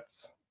the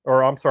Jets.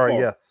 Or I'm sorry,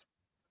 yes.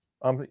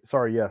 I'm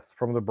sorry, yes,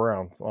 from the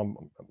Browns.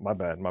 My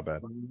bad.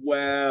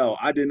 Wow,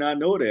 I did not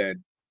know that.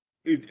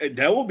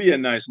 That will be a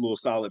nice little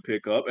solid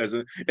pickup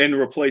and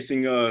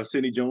replacing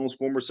Sidney Jones,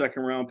 former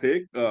 2nd-round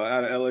pick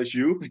out of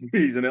LSU.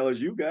 He's an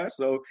LSU guy,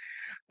 so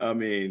I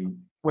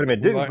mean. Wait a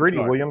minute, didn't Greedy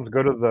Williams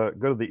go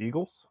to the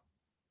Eagles?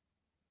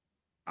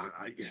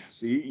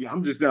 See,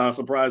 I'm just now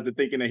surprised at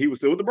thinking that he was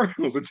still with the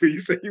Browns until you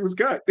said he was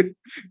cut.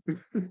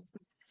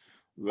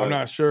 I'm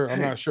not sure.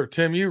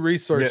 Tim, you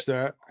researched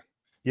that.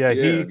 Yeah,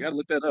 he got to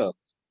look that up.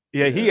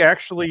 Yeah, he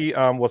actually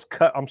was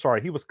cut. I'm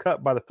sorry, he was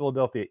cut by the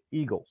Philadelphia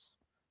Eagles.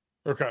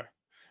 Okay.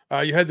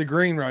 You had the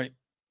green right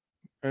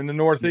in the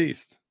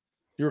Northeast.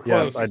 You were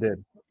close. Yes, I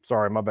did.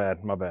 Sorry, my bad.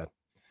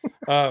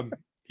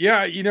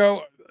 Yeah,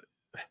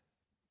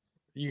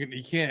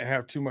 you can't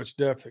have too much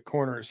depth at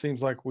corner. It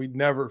seems like we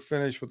never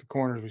finish with the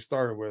corners we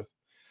started with.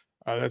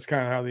 That's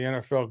kind of how the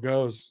NFL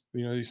goes.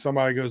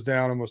 Somebody goes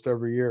down almost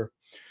every year.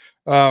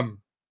 I'm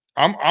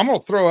gonna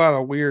throw out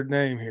a weird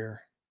name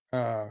here.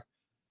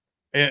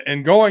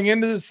 And going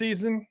into the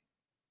season,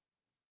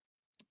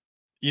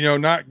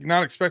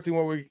 not expecting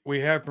what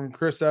we had from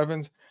Chris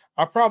Evans,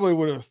 I probably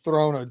would have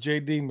thrown a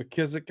J.D.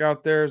 McKissick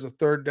out there as a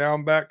 3rd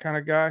down back kind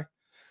of guy.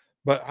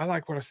 But I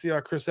like what I see out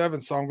of Chris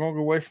Evans, so I'm going to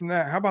go away from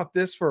that. How about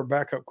this for a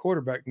backup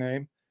quarterback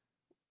name?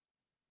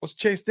 What's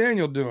Chase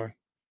Daniel doing?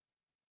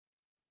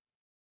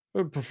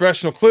 A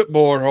professional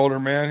clipboard holder,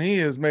 man. He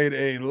has made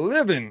a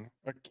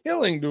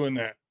killing doing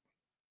that.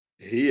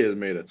 He has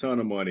made a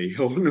ton of money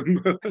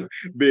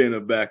being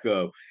a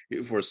backup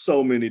for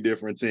so many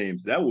different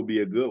teams. That would be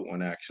a good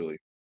one, actually.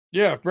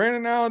 Yeah, if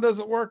Brandon Allen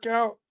doesn't work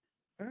out,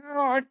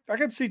 I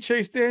can see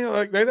Chase Daniel.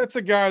 Like that's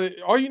a guy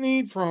that all you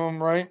need from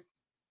him, right,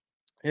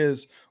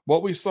 is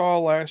what we saw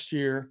last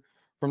year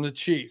from the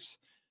Chiefs.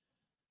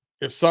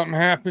 If something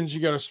happens,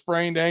 you got a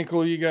sprained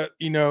ankle, you got,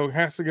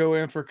 has to go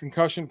in for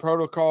concussion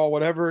protocol,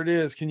 whatever it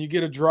is. Can you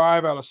get a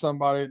drive out of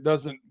somebody that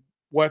doesn't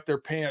wet their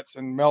pants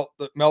and melt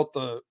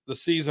the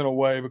season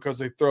away because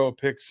they throw a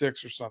pick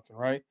six or something,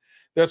 right?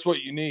 That's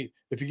what you need.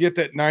 If you get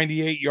that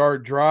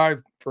 98-yard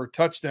drive for a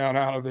touchdown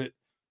out of it,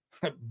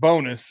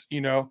 bonus,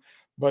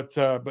 But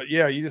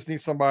yeah, you just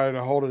need somebody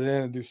to hold it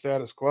in and do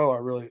status quo. I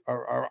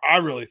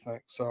really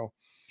think so.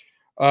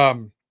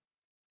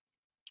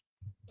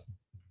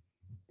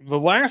 The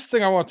last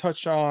thing I want to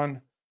touch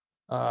on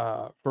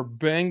for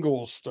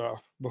Bengals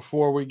stuff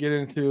before we get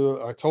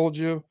into, I told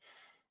you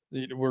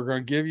we're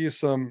going to give you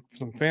some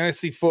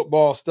fantasy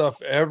football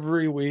stuff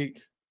every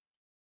week.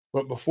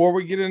 But before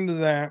we get into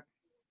that,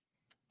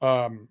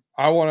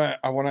 I want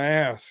to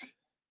ask,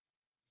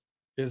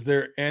 is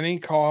there any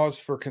cause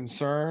for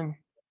concern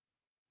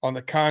on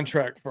the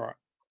contract front?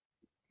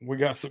 We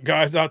got some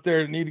guys out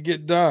there that need to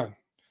get done.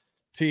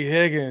 T.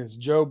 Higgins,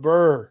 Joe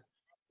Burr,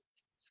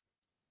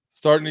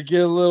 starting to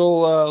get a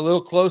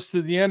little close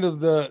to the end of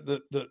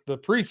the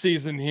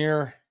preseason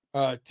here.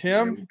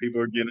 Tim, yeah,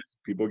 people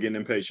are getting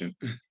impatient.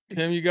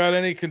 Tim, you got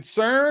any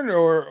concern,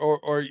 or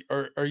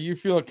are you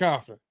feeling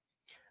confident?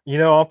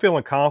 I'm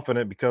feeling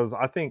confident because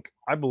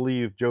I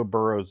believe Joe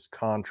Burrow's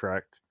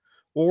contract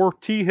or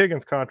T.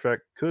 Higgins'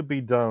 contract could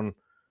be done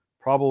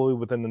probably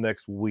within the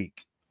next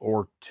week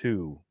or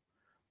two.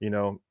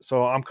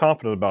 So I'm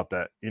confident about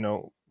that.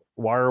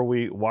 Why are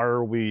we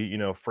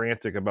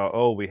frantic about,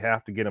 oh, we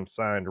have to get him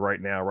signed right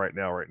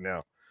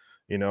now.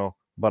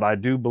 But I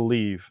do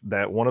believe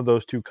that one of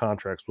those two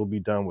contracts will be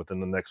done within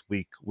the next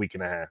week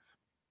and a half.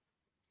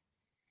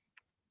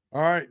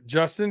 All right,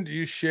 Justin, do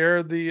you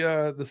share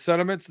the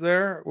sentiments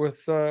there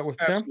with Tim?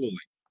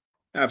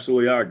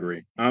 Absolutely, I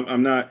agree.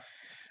 I'm not.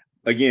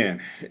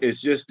 Again, it's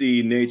just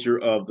the nature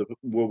of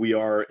where we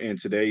are in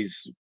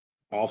today's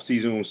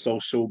off-season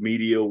social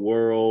media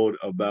world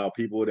about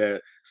people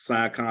that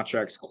sign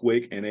contracts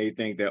quick and they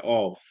think that,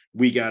 oh,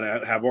 we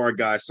gotta have our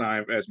guy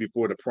sign as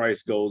before the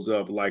price goes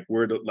up, like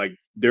like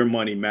their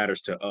money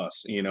matters to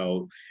us.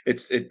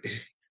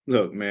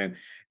 Look, man,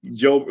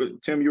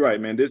 Tim, you're right,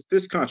 man.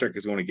 This contract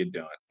is going to get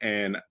done,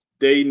 and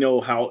they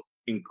know how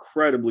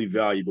incredibly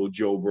valuable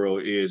Joe Burrow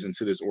is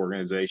into this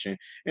organization,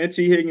 and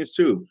T. Higgins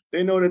too.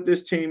 They know that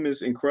this team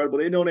is incredible.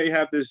 They know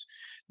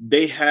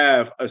they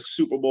have a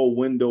Super Bowl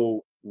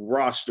window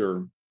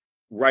roster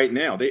right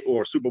now.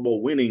 Or Super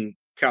Bowl winning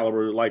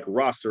caliber like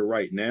roster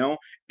right now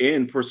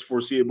and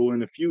foreseeable in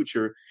the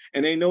future.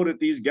 And they know that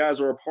these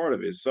guys are a part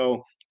of it.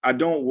 So I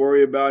don't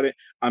worry about it.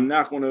 I'm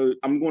going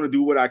to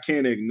do what I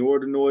can to ignore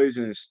the noise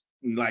and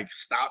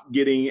stop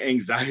getting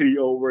anxiety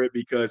over it,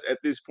 because at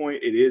this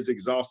point it is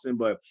exhausting.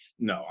 But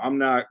no, I'm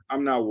not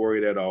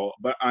worried at all,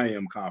 but I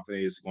am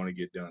confident it's going to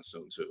get done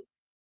soon too.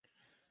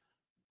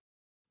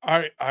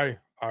 I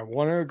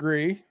want to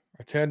agree.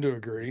 I tend to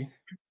agree,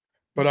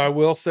 but I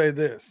will say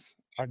this.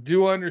 I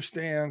do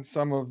understand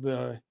some of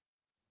the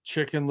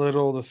Chicken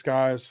Little, the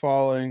sky is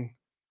falling,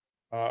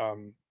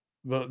 the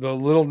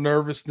little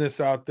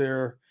nervousness out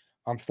there.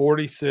 I'm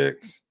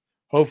 46.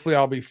 Hopefully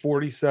I'll be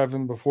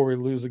 47 before we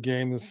lose a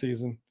game this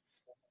season.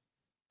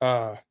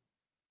 I've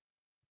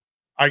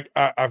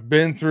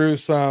been through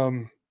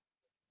some.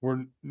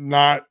 We're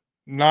not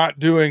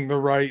doing the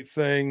right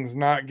things,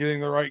 not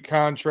getting the right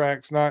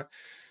contracts, not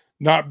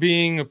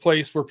being a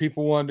place where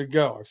people wanted to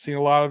go. I've seen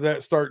a lot of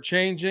that start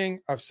changing.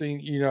 I've seen,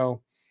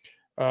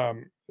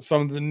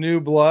 some of the new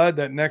blood,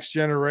 that next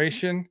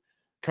generation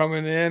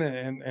coming in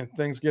and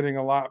things getting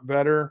a lot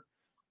better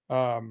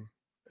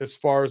as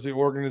far as the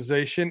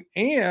organization.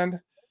 And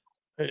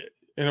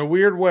in a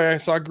weird way,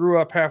 so I grew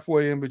up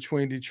halfway in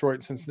between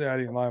Detroit,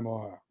 Cincinnati, and Lima,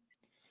 Ohio.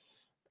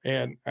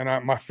 And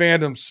my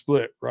fandom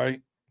split,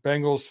 right?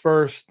 Bengals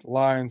first,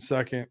 Lions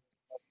second.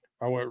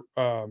 I went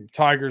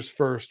Tigers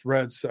first,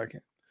 Reds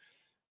second.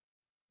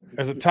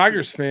 As a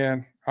Tigers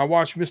fan, I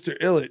watched Mr.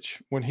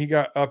 Ilitch when he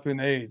got up in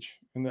age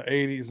in the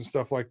 80s and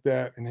stuff like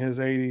that. In his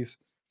 80s,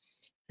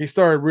 he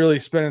started really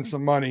spending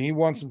some money. He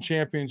won some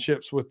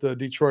championships with the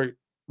Detroit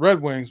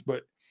Red Wings,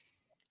 but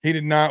he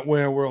did not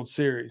win a World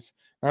Series.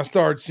 And I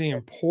started seeing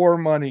pour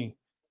money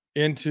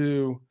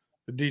into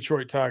the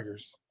Detroit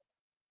Tigers.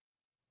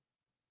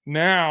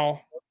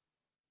 Now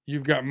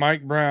you've got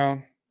Mike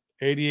Brown,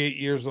 88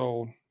 years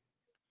old.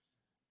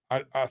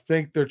 I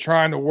think they're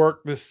trying to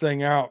work this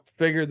thing out,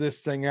 figure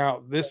this thing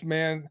out. This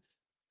man,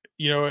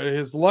 at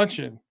his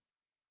luncheon,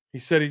 he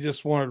said he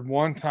just wanted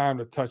one time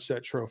to touch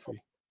that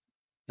trophy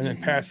and then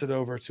pass it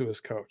over to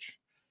his coach.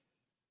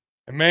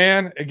 And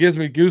man, it gives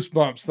me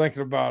goosebumps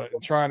thinking about it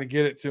and trying to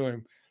get it to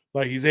him.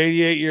 Like, he's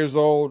 88 years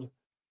old.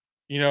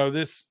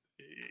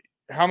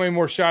 How many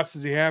more shots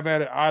does he have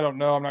at it? I don't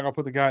know. I'm not going to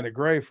put the guy in the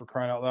grave, for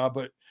crying out loud,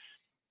 but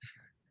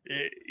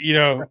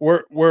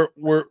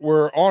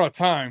we're on a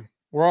time.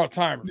 We're on a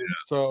timer. Yeah.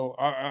 So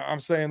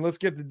I'm saying, let's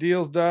get the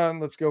deals done.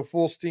 Let's go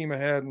full steam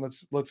ahead, and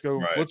let's go.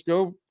 Right. Let's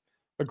go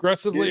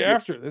aggressively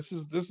after it. This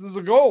is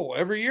a goal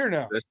every year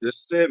now. This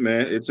is it,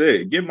 man. It's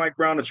it. Give Mike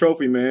Brown a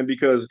trophy, man,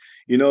 because,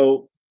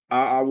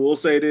 I will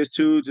say this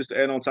too, just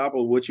to add on top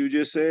of what you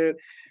just said.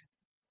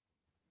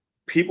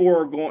 People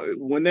are going,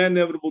 when that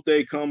inevitable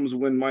day comes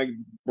when Mike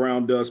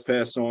Brown does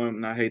pass on,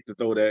 and I hate to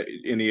throw that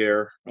in the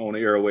air on the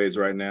airwaves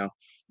right now,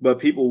 but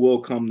people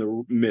will come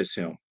to miss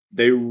him.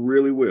 They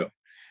really will,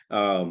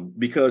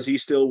 because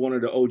he's still one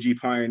of the OG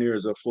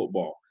pioneers of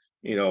football.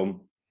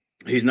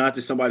 He's not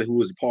just somebody who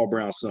was Paul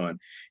Brown's son.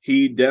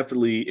 He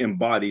definitely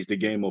embodies the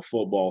game of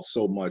football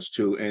so much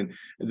too. And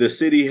the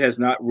city has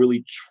not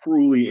really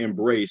truly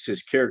embraced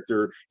his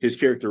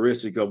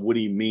characteristic of what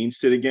he means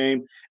to the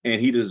game. And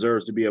he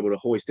deserves to be able to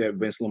hoist that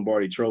Vince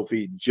Lombardi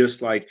trophy,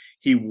 just like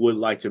he would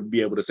like to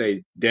be able to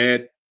say,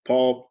 Dad,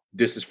 Paul,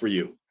 this is for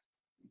you.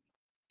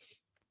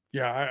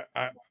 Yeah,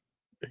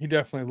 he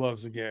definitely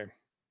loves the game.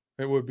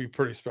 It would be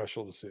pretty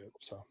special to see it.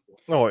 So,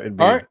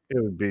 it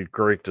would be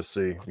great to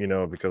see,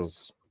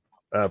 because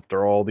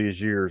after all these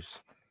years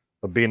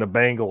of being a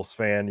Bengals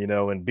fan,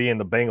 and being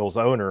the Bengals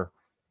owner,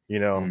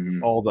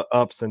 all the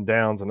ups and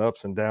downs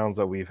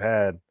that we've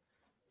had,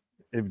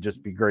 it would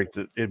just be great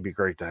it'd be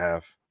great to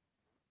have.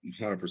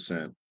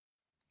 100%.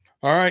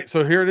 All right,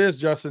 so here it is,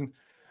 Justin.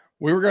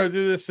 We were going to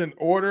do this in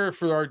order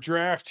for our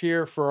draft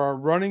here for our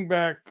running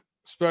back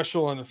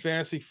special and the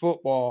fantasy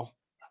football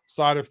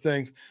side of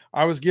things.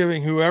 I was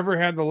giving whoever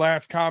had the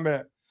last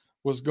comment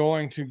was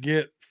going to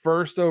get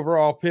first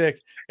overall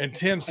pick, and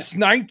Tim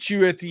sniped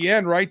you at the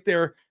end right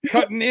there,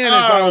 cutting in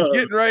as I was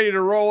getting ready to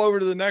roll over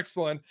to the next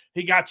one.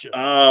 He got you.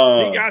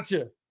 He got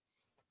you.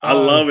 I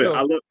love it.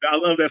 I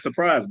love that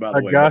surprise, by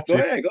the way. Go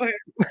ahead.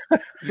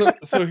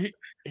 So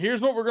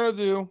here's what we're going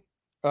to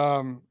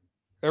do.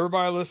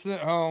 Everybody listening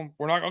at home,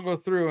 we're not going to go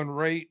through and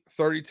rate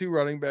 32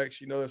 running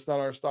backs. That's not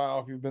our style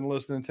if you've been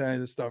listening to any of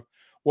this stuff.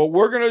 What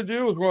we're going to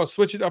do is we're going to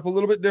switch it up a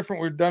little bit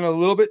different. We've done a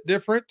little bit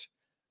different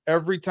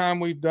every time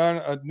we've done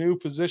a new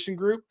position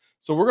group.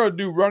 So we're going to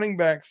do running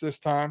backs this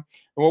time.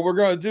 And what we're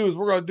going to do is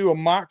we're going to do a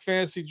mock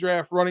fantasy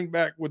draft running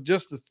back with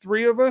just the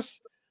three of us.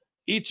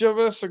 Each of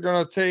us are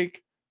going to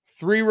take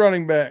 3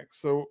 running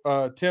backs. So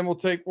Tim will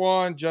take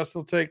 1, Justin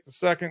will take the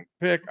second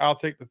pick, I'll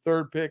take the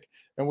third pick,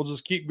 and we'll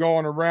just keep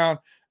going around,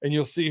 and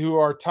you'll see who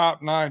our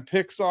top 9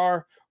 picks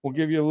are. We'll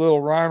give you a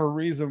little rhyme or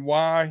reason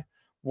why,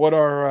 what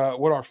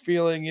our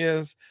feeling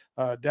is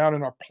down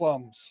in our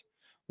plums.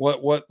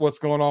 What's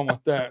going on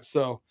with that?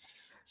 So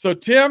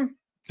Tim,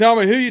 tell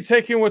me who you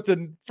taking with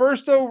the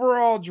first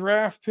overall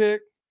draft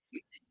pick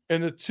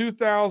in the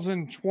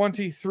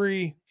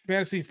 2023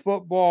 fantasy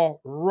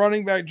football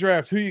running back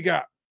draft. Who you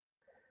got?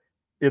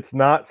 It's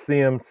not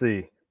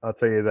CMC. I'll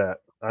tell you that.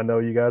 I know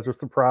you guys are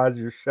surprised.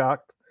 You're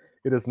shocked.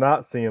 It is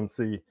not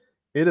CMC.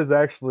 It is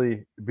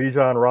actually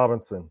Bijan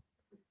Robinson.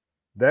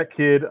 That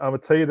kid, I'm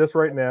going to tell you this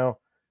right now.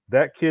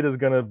 That kid is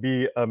going to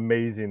be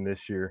amazing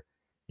this year.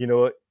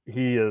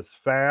 He is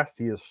fast.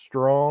 He is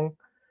strong.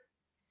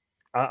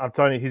 I'm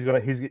telling you,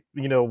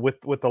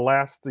 with the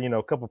last,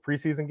 couple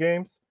preseason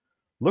games,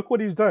 look what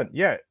he's done.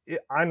 Yeah,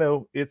 I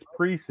know it's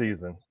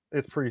preseason.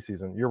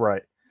 You're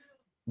right.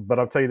 But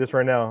I'll tell you this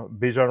right now,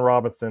 Bijan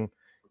Robinson,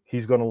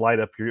 he's going to light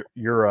up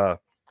your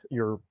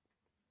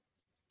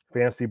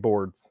fantasy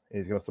boards. And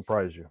he's going to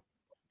surprise you.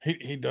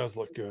 He does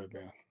look good,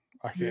 man.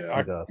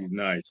 He's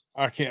nice.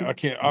 I can't.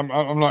 I'm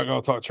not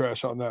going to talk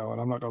trash on that one.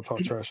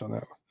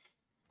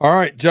 All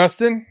right,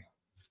 Justin,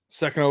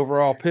 second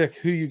overall pick.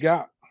 Who you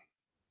got?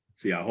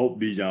 See, I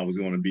hope Bijan was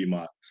going to be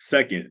my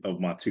second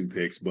of my 2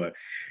 picks, but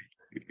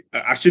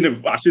I should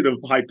have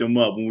hyped him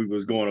up when we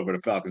was going over the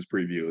Falcons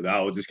preview.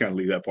 I would just kind of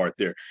leave that part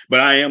there.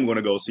 But I am going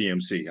to go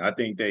CMC. I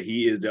think that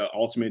he is the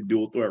ultimate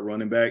dual threat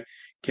running back,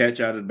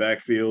 catch out of the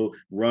backfield,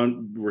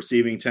 run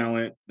receiving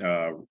talent,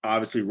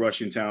 obviously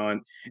rushing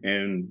talent.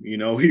 And,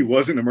 he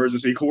was an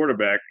emergency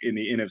quarterback in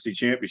the NFC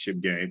Championship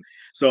game.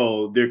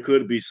 So there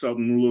could be a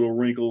little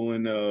wrinkle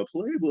in the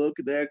playbook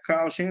that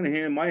Kyle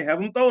Shanahan might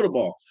have him throw the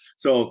ball.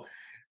 So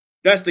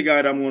that's the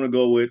guy that I'm going to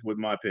go with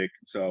my pick.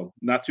 So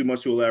not too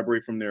much to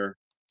elaborate from there.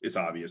 It's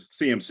obvious.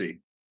 CMC.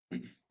 All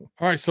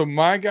right. So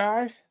my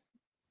guy,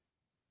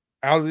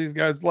 out of these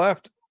guys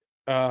left,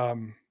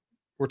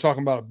 we're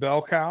talking about a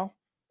bell cow.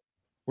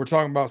 We're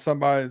talking about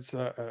somebody that's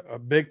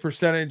a big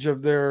percentage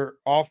of their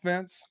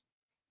offense.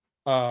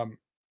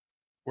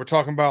 We're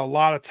talking about a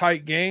lot of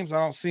tight games. I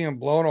don't see him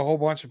blowing a whole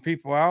bunch of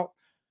people out.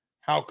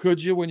 How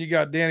could you when you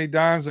got Danny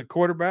Dimes at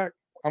quarterback?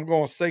 I'm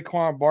going with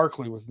Saquon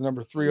Barkley with the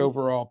number 3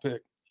 overall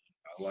pick.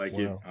 I like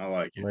it.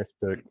 Nice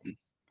pick.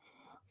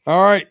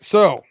 All right.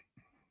 So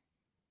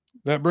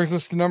that brings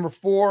us to number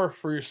 4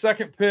 for your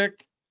second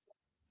pick.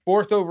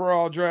 4th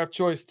overall draft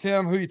choice.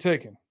 Tim, who you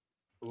taking?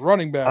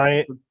 Running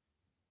back.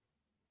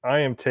 I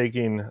am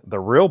taking the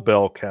real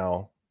bell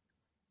cow,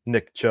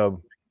 Nick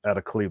Chubb out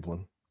of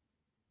Cleveland.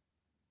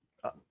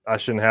 I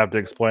shouldn't have to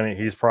explain it.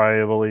 He's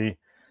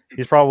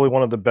probably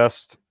one of the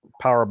best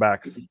power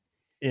backs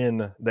in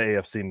the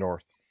AFC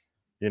North.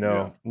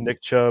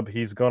 Nick Chubb,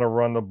 he's going to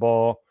run the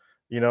ball.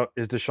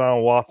 Is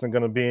Deshaun Watson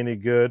going to be any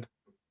good?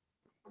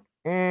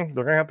 they're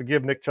going to have to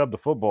give Nick Chubb the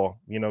football,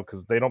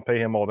 because they don't pay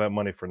him all that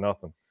money for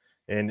nothing.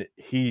 And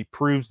he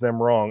proves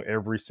them wrong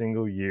every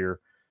single year.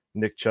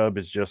 Nick Chubb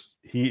is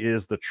he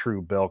is the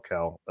true bell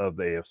cow of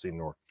the AFC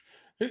North.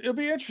 It'll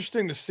be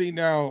interesting to see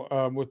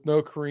now with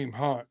no Kareem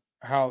Hunt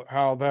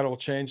how that'll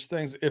change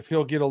things. If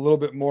he'll get a little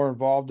bit more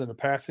involved in the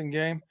passing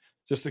game,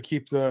 just to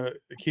keep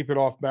it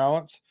off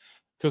balance.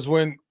 Because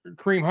when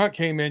Kareem Hunt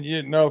came in, you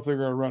didn't know if they're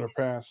going to run or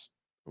pass.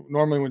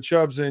 Normally, when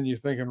Chubb's in, you're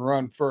thinking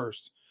run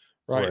first,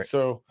 right?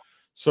 So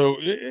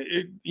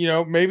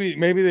maybe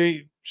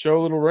they show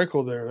a little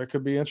wrinkle there. That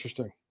could be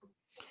interesting.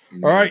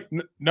 All right,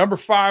 number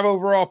 5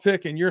 overall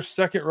pick and your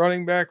second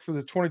running back for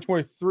the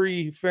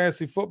 2023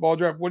 fantasy football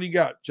draft. What do you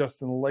got,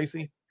 Justin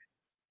Lacey?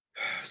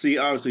 See,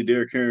 obviously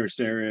Derrick Henry is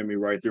staring at me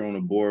right there on the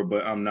board,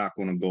 but I'm not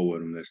going to go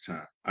with him this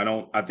time.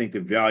 I think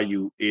the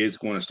value is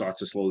going to start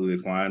to slowly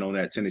decline on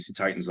that Tennessee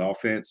Titans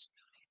offense.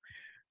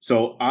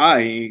 So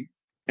I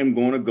am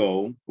going to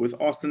go with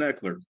Austin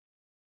Eckler.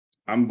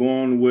 I'm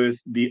going with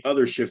the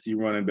other shifty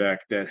running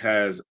back that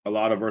has a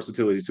lot of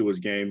versatility to his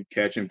game,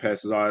 catching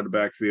passes out of the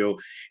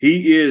backfield.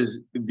 He is,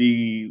 I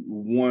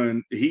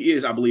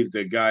believe,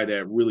 the guy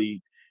that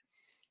really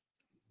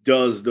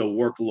does the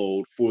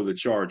workload for the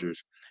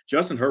Chargers.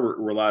 Justin Herbert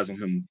relies on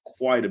him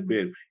quite a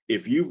bit.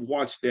 If you've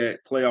watched that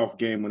playoff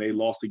game when they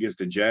lost against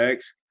the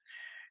Jags,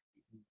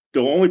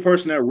 the only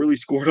person that really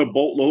scored a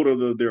boatload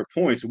of their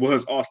points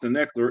was Austin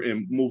Eckler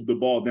and moved the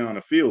ball down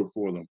the field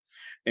for them.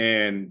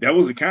 And that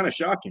was kind of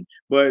shocking,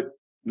 but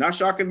not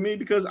shocking to me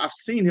because I've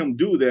seen him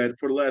do that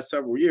for the last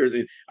several years.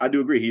 And I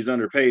do agree he's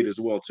underpaid as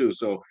well, too.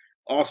 So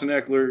Austin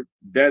Eckler,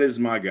 that is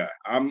my guy.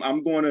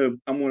 I'm going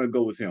to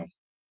go with him.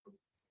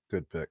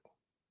 Good pick.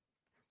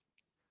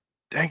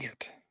 Dang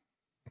it.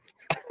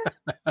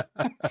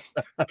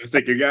 Let's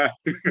take your guy.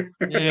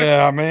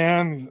 Yeah,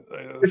 man.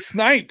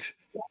 Sniped.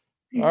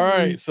 All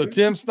right. So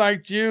Tim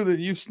sniped you, then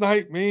you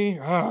sniped me.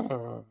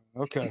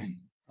 Okay.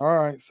 All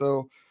right.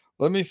 So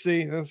let me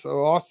see.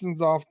 So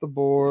Austin's off the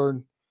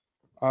board.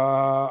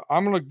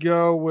 I'm going to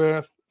go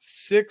with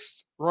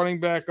 6 running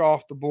back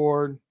off the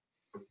board.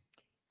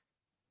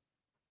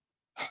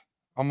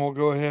 I'm going to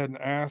go ahead and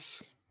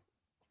ask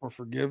for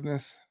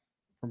forgiveness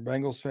from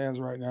Bengals fans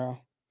right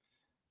now.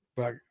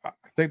 But I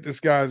think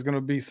this guy is going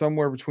to be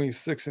somewhere between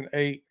 6 and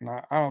 8, and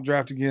I don't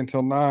draft again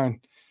until 9.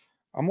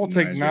 I'm going to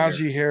take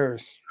Najee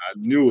Harris. I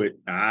knew it.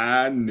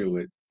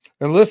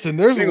 And listen,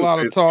 there's a lot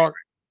of talk.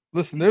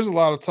 Listen, there's a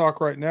lot of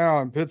talk right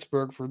now in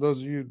Pittsburgh. For those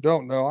of you who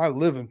don't know, I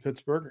live in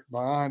Pittsburgh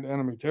behind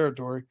enemy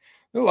territory.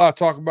 There's a lot of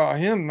talk about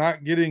him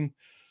not getting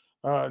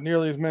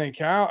nearly as many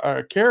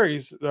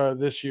carries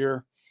this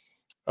year.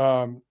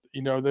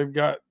 They've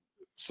got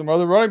some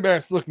other running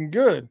backs looking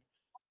good.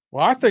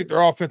 Well, I think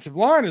their offensive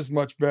line is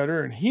much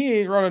better, and he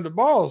ain't running the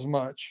ball as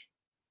much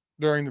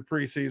during the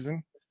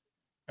preseason.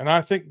 And I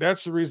think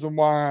that's the reason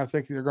why I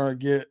think they're going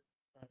to get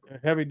a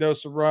heavy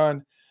dose of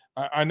run.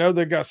 I know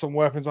they've got some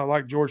weapons. I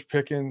like George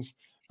Pickens.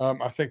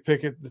 I think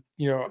Pickett,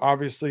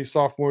 obviously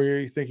sophomore year,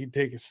 you think he'd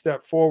take a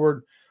step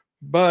forward.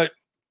 But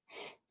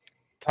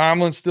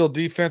Tomlin's still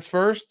defense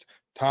first.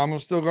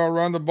 Tomlin's still going to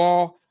run the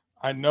ball.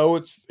 I know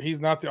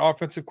he's not the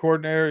offensive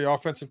coordinator, the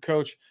offensive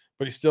coach,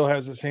 but he still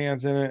has his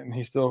hands in it, and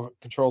he still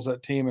controls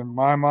that team in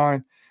my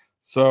mind.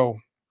 So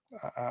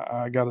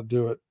I got to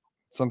do it.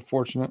 It's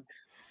unfortunate.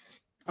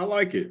 I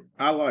like it.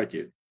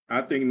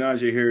 I think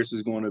Najee Harris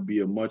is going to be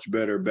a much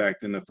better back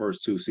than the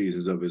first 2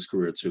 seasons of his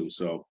career too.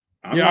 So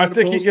I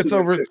think he gets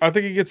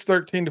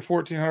 13 to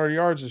 1,400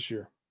 yards this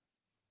year.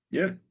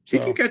 Yeah, he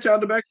can catch out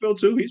the backfield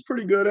too. He's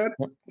pretty good at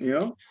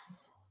it.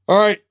 All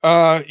right,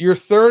 your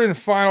third and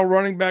final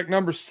running back,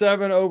 number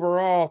 7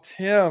 overall,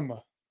 Tim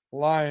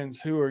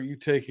Lyons. Who are you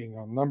taking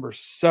on number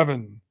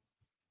 7?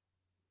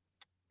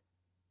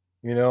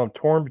 I'm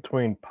torn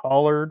between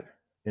Pollard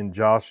and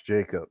Josh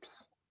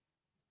Jacobs.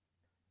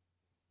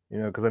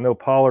 Because I know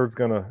Pollard's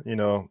gonna,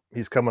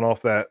 he's coming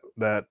off that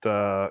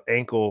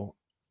ankle,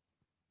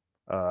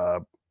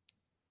 but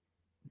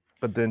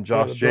then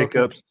Josh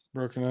Jacobs,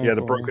 broken ankle,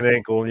 the broken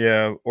ankle,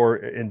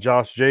 in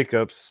Josh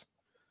Jacobs,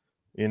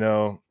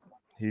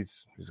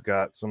 he's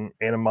got some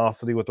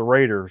animosity with the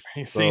Raiders.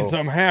 He seems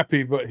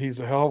unhappy, but he's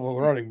a hell of a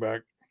running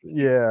back.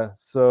 Yeah,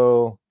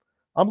 so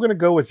I'm gonna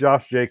go with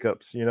Josh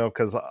Jacobs,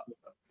 because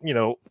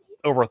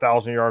over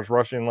 1,000 yards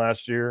rushing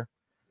last year,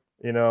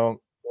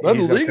 led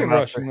the league in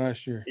rushing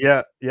last year.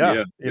 Yeah.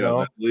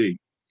 League.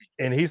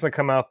 And he's gonna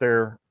come out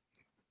there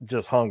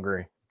just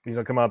hungry. He's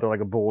gonna come out there like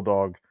a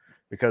bulldog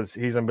because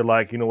he's gonna be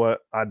like, you know what,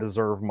 I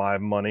deserve my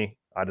money.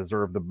 I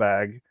deserve the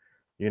bag,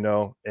 and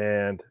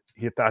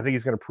I think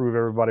he's gonna prove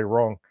everybody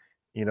wrong.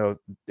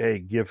 Hey,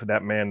 give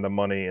that man the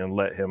money and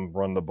let him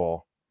run the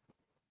ball.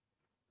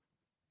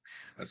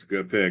 That's a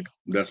good pick.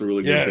 That's a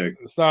really good pick.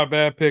 It's not a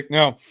bad pick.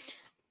 No,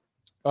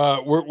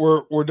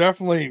 we're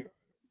definitely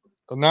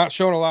not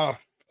showing a lot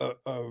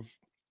of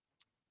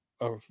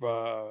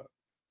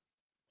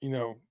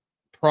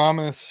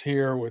promise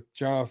here with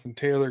Jonathan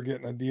Taylor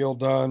getting a deal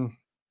done.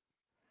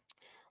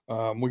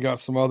 We got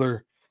some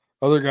other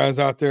guys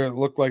out there that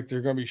look like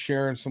they're going to be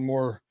sharing some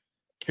more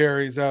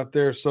carries out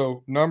there.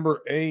 So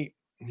number 8,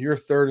 your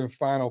third and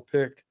final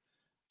pick,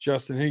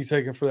 Justin. Who you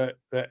taking for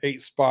that 8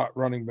 spot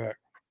running back?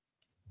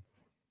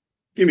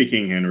 Give me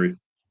King Henry.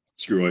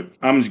 Screw it.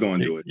 I'm just going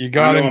to do it. You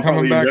got him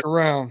coming back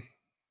around.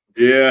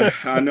 Yeah,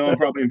 I know I'm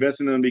probably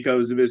investing in him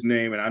because of his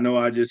name. And I know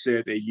I just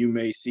said that you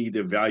may see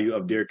the value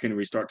of Derrick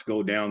Henry start to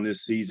go down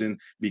this season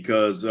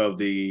because of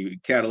the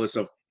catalyst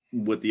of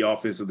what the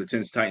offense of the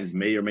Tennessee Titans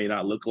may or may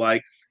not look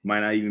like.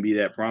 Might not even be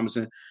that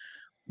promising.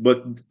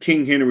 But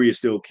King Henry is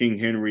still King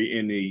Henry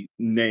in the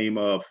name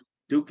of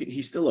Duke.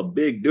 He's still a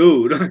big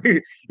dude.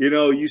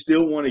 You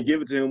still want to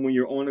give it to him when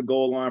you're on the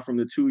goal line from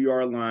the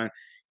 2-yard line.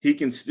 He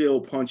can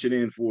still punch it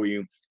in for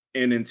you.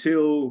 And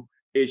until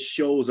it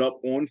shows up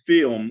on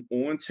film,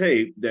 on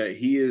tape, that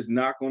he is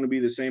not going to be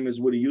the same as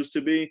what he used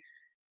to be,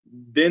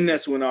 then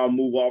that's when I'll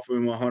move off of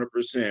him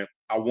 100%.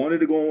 I wanted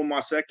to go on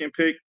my second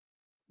pick,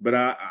 but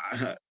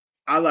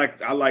I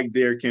like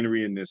Derrick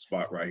Henry in this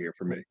spot right here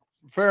for me.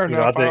 Fair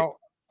enough.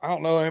 I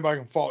don't know anybody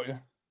can fault you.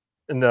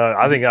 And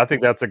I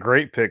think that's a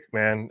great pick,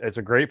 man. It's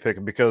a great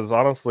pick because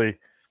honestly,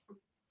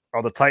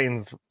 are the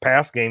Titans'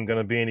 pass game going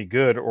to be any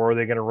good, or are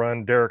they going to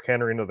run Derrick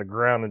Henry into the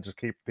ground and just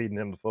keep feeding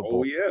him the football?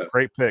 Oh yeah,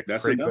 great pick.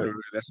 That's another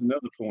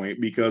point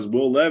because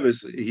Will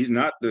Levis, he's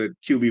not the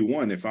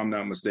QB1 if I'm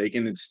not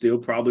mistaken. It's still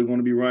probably going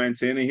to be Ryan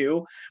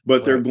Tannehill,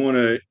 but they're going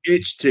to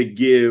itch to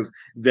give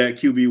that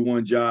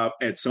QB1 job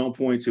at some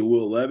point to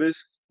Will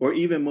Levis or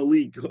even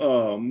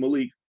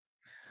Malik.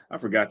 I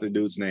forgot the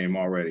dude's name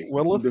already.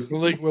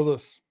 Malik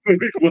Willis.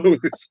 Malik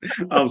Willis.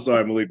 I'm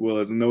sorry, Malik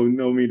Willis. No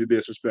mean to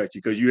disrespect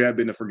you because you have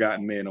been a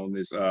forgotten man on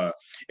this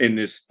in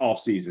this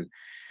offseason.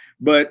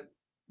 But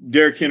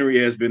Derrick Henry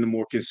has been the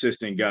more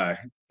consistent guy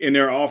in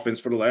their offense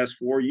for the last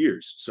 4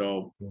 years.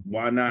 So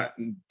why not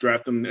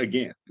draft him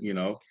again?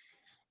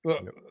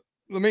 Let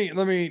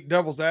me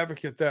devil's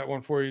advocate that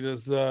one for you.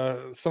 Does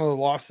some of the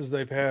losses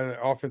they've had at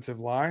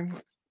offensive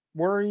line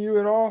worry you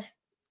at all?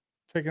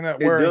 Taking that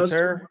wear and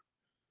tear?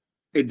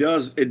 It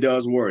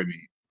does worry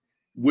me,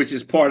 which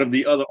is part of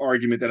the other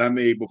argument that I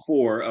made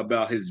before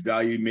about his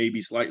value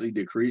maybe slightly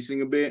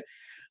decreasing a bit.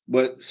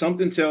 But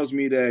something tells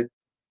me that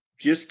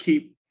just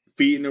keep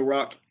feeding the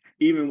rock,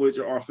 even with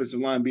your offensive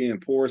line being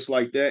porous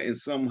like that, and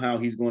somehow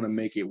he's going to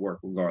make it work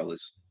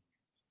regardless.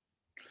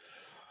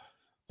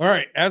 All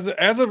right. As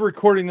of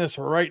recording this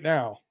right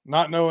now,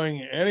 not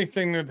knowing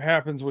anything that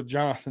happens with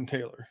Jonathan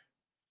Taylor,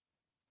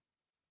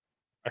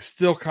 I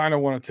still kind of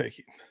want to take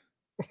him.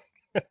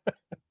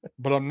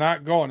 But I'm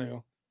not going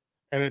to.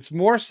 And it's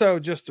more so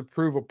just to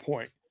prove a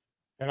point.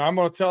 And I'm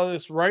going to tell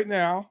this right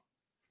now.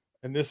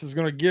 And this is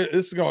going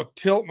to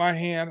tilt my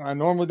hand. I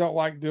normally don't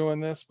like doing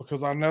this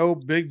because I know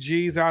Big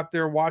G's out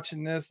there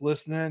watching this,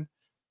 listening.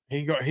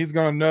 He's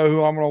going to know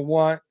who I'm going to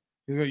want.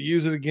 He's going to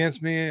use it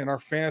against me in our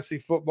fantasy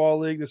football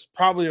league. This is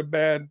probably a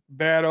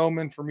bad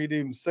omen for me to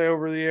even say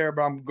over the air,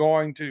 but I'm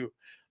going to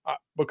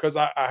because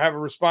I have a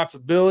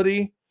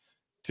responsibility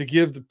to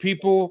give the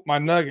people my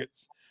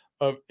nuggets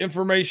of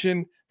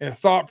information and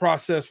thought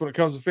process when it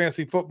comes to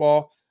fantasy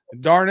football.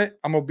 And darn it,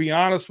 I'm going to be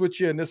honest with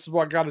you, and this is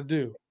what I got to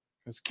do.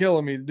 It's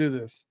killing me to do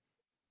this.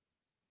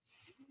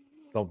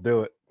 Don't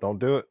do it. Don't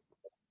do it.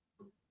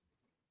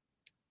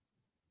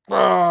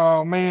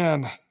 Oh,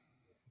 man.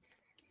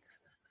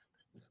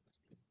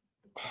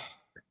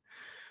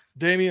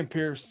 Dameon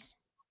Pierce.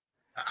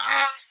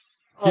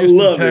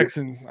 Houston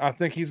Texans. I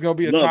think he's going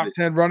to be a top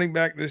 10 running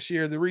back this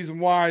year. The reason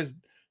why is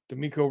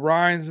D'Amico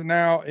Ryans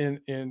now in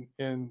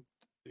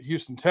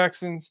Houston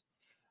Texans.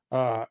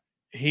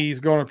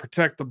 He's going to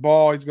protect the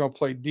ball. He's going to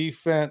play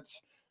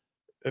defense.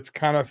 It's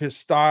kind of his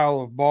style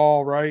of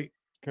ball, right?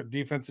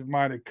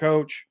 Defensive-minded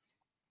coach.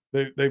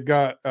 They've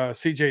got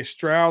C.J.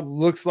 Stroud.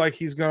 Looks like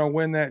he's going to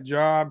win that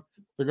job.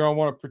 They're going to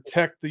want to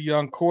protect the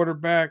young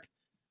quarterback.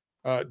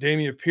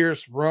 Dameon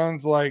Pierce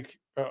runs like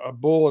a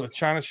bull in a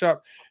china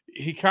shop.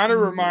 He kind of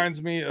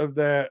reminds me of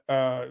that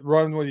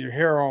run with your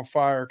hair on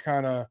fire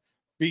kind of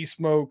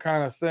beast mode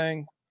kind of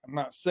thing. I'm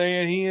not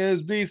saying he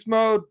is beast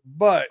mode,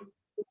 but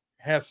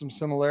has some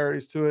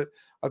similarities to it.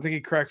 I think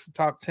he cracks the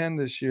top 10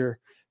 this year.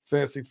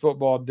 Fantasy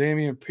football.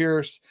 Dameon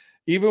Pierce,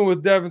 even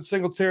with Devin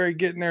Singletary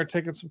getting there,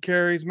 taking some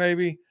carries,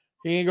 maybe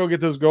he ain't gonna get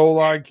those goal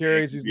line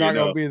carries. He's not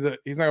gonna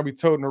be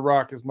toting the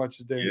rock as much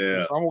as Dameon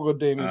Pierce. So I'm gonna go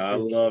Dameon Pierce. I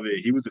love it.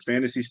 He was a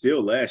fantasy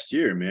steal last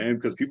year, man,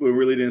 because people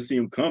really didn't see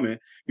him coming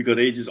because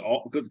because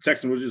the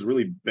Texans were just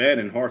really bad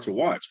and hard to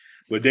watch.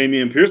 But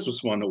Dameon Pierce was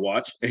fun to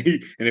watch,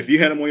 and if you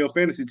had him on your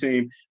fantasy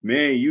team,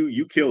 man,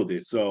 you killed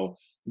it. So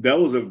that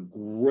was a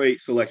great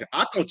selection.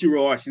 I thought you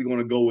were actually going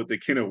to go with the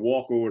Kenneth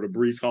Walker or the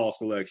Breece Hall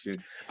selection.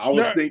 I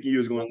was thinking you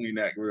was going to lean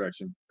that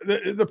direction.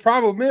 The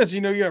problem is,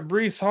 you got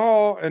Breece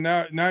Hall, and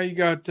now you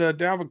got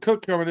Dalvin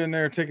Cook coming in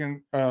there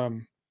taking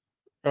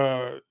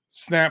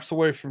snaps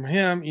away from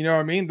him. You know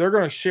what I mean? They're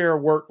going to share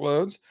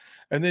workloads.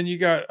 And then you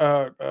got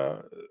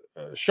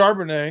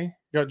Charbonnet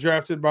got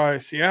drafted by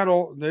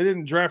Seattle. They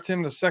didn't draft him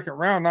in the second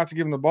round, not to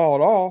give him the ball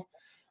at all.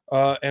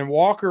 And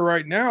Walker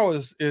right now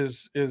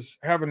is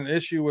having an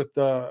issue with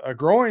a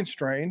groin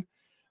strain.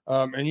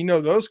 And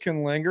those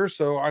can linger.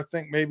 So I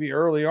think maybe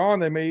early on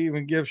they may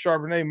even give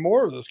Charbonnet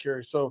more of those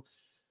carries. So,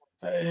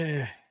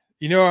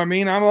 you know what I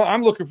mean?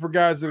 I'm looking for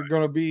guys that are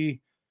going to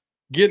be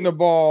getting the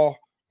ball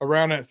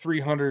around that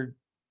 300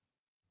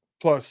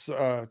 plus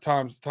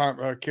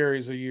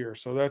carries a year.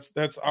 So that's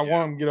I want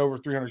them to get over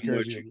 300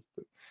 carries a year.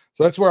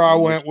 So that's where I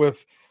went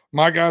with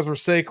my guys were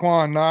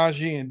Saquon,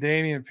 Najee, and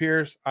Dameon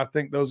Pierce. I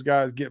think those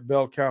guys get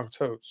bell cow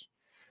totes.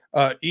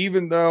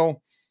 Even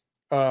though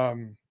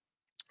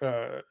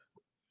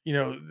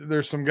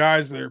there's some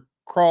guys that are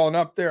crawling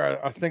up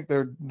there, I think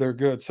they're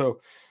good.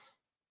 So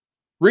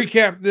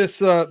recap this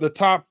the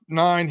top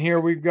 9 here.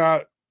 We've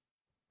got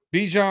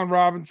Bijan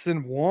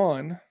Robinson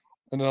 1,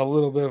 and then a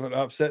little bit of an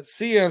upset.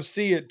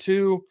 CMC at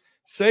 2,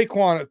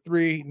 Saquon at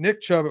 3,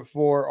 Nick Chubb at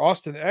 4,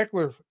 Austin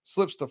Eckler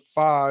slips to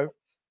 5,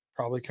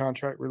 probably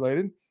contract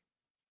related.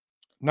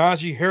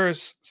 Najee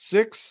Harris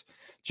 6,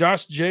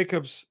 Josh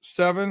Jacobs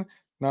 7,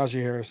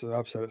 Najee Harris is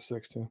upset at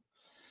 6 too.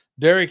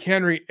 Derrick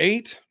Henry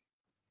 8,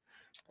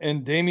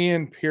 and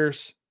Dameon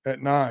Pierce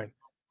at 9.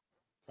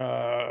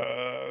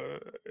 I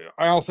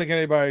don't think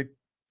anybody,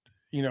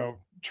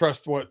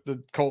 trust what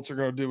the Colts are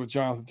going to do with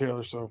Jonathan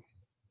Taylor, so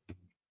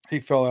he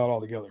fell out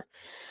altogether.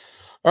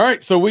 All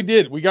right, so we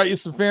got you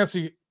some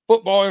fancy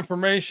football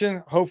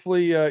information.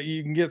 Hopefully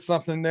you can get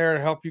something there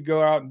to help you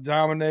go out and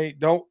dominate.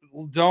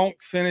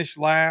 Don't finish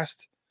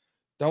last.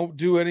 Don't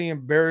do any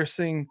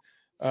embarrassing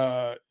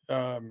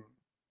whatever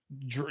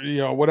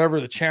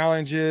the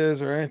challenge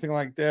is or anything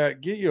like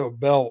that. Get you a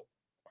belt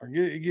or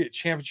get a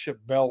championship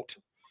belt.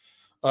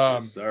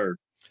 Yes, sir.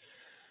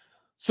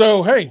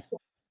 So hey,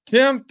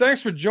 Tim,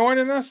 thanks for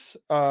joining us.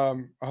 I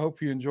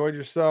hope you enjoyed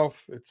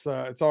yourself. It's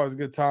always a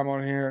good time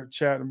on here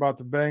chatting about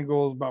the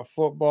Bengals, about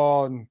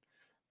football,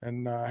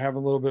 and have a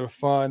little bit of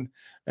fun.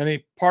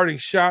 Any parting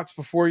shots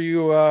before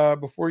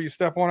you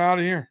step on out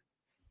of here?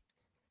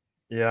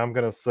 Yeah, I'm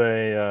gonna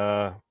say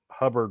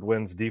Hubbard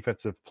wins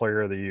Defensive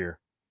Player of the Year.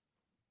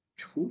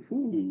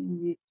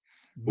 Bengals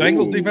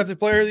Defensive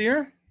Player of the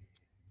Year?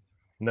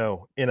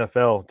 No,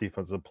 NFL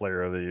Defensive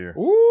Player of the Year.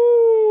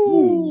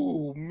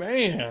 Ooh.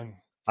 Man.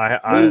 I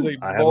have a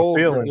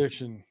feeling.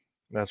 Prediction.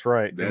 That's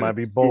right. It might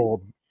be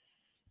bold.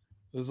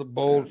 This is a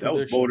bold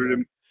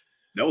prediction.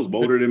 That was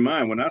bolder than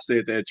mine when I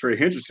said that Trey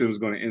Hendrickson was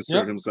going to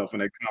insert himself in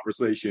that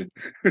conversation.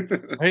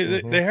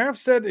 Hey, they have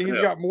said that he's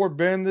got more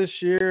bend this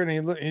year,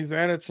 and he's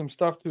added some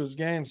stuff to his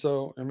game.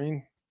 So, I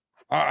mean,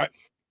 I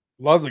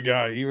love the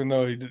guy, even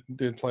though he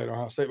did play at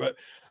Ohio State. But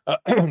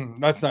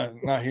that's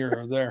not here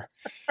or there.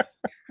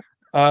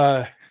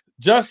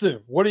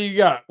 Justin, what do you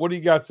got? What do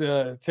you got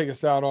to take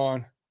us out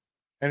on?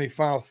 Any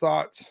final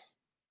thoughts?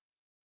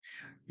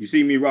 You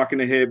see me rocking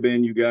the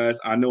headband, you guys.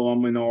 I know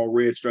I'm in all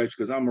red stripes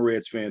because I'm a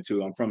Reds fan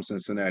too. I'm from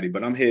Cincinnati,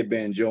 but I'm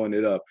headband joing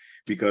it up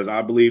because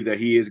I believe that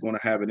he is going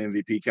to have an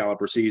MVP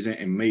caliber season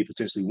and may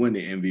potentially win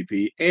the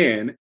MVP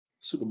and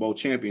Super Bowl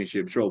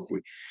championship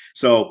trophy.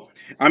 So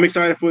I'm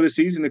excited for the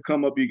season to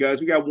come up, you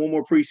guys. We got one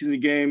more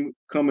preseason game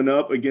coming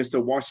up against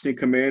the Washington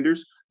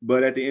Commanders,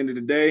 but at the end of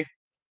the day,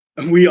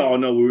 we all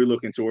know what we're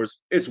looking towards.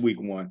 It's week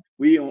 1.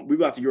 We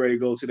about to get ready to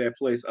go to that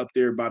place up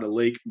there by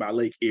Lake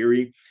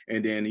Erie,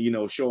 and then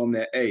show them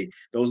that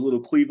those little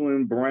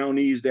Cleveland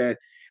Brownies that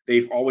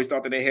they've always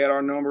thought that they had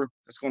our number.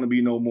 That's going to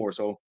be no more.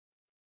 So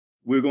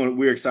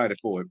we're excited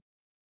for it.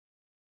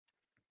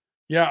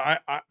 Yeah,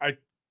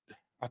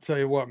 I'll tell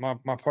you what,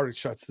 my party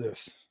shot's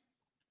this.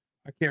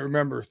 I can't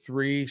remember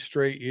 3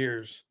 straight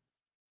years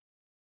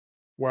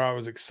where I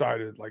was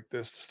excited like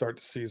this to start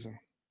the season.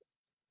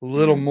 A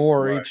little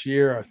more each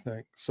year, I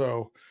think.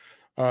 So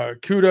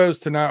kudos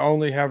to not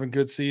only having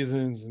good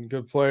seasons and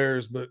good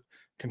players, but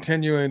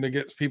continuing to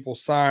get people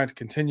signed,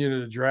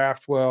 continuing to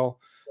draft well,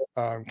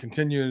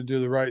 continuing to do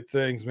the right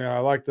things. Man, I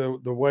like the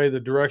way the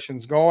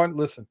direction's going.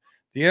 Listen,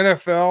 the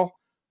NFL,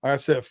 like I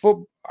said,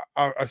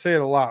 I say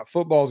it a lot.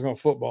 Football is going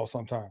to football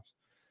sometimes.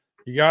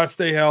 You got to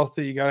stay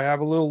healthy. You got to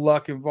have a little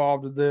luck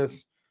involved with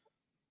this.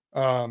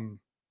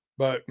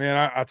 But,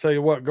 man, I tell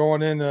you what,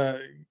 going into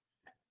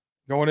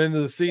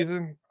the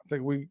season, I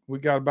think we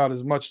got about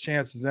as much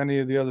chance as any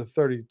of the other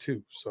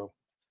 32. So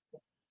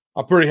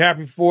I'm pretty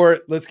happy for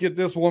it. Let's get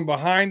this one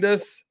behind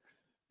us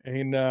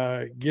and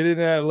get in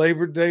that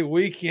Labor Day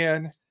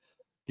weekend.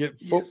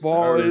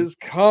 Football is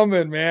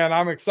coming, man.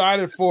 I'm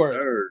excited for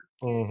it.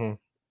 Mm-hmm.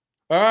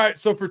 All right.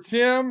 So for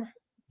Tim,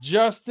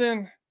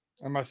 Justin,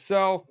 and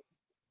myself,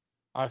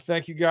 I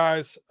thank you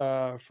guys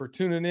for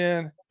tuning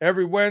in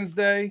every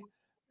Wednesday.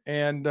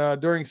 And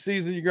during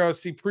season, you're going to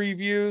see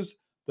previews.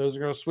 Those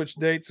are going to switch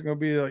dates. It's going to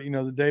be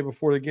the day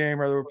before the game,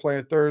 whether we're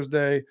playing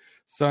Thursday,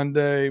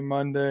 Sunday,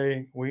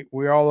 Monday.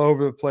 We're all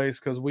over the place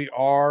because we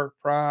are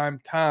prime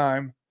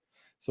time.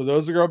 So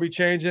those are going to be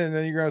changing. And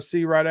then you're going to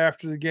see right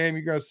after the game,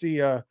 you're going to see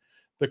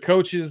the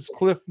coaches'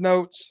 cliff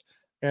notes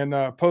and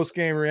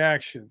post-game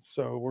reactions.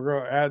 So we're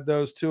going to add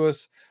those to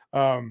us.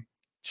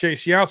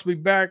 Chase Younts will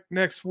be back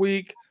next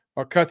week.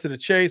 I'll cut to the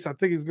chase. I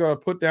think he's going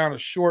to put down a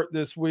short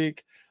this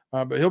week,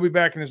 but he'll be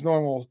back in his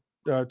normal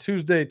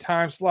Tuesday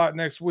time slot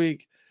next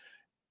week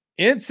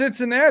in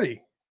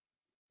Cincinnati.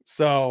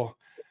 So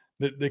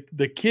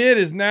the kid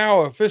is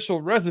now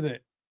official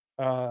resident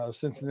of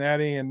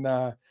Cincinnati and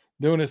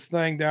doing his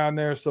thing down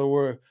there. So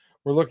we're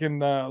looking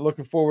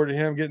forward to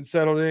him getting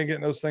settled in,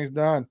 getting those things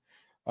done.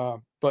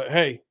 But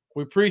hey,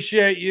 we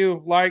appreciate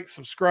you. Like,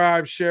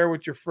 subscribe, share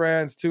with your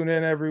friends, tune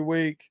in every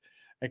week,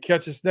 and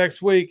catch us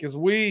next week as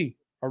we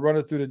are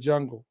running through the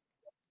jungle.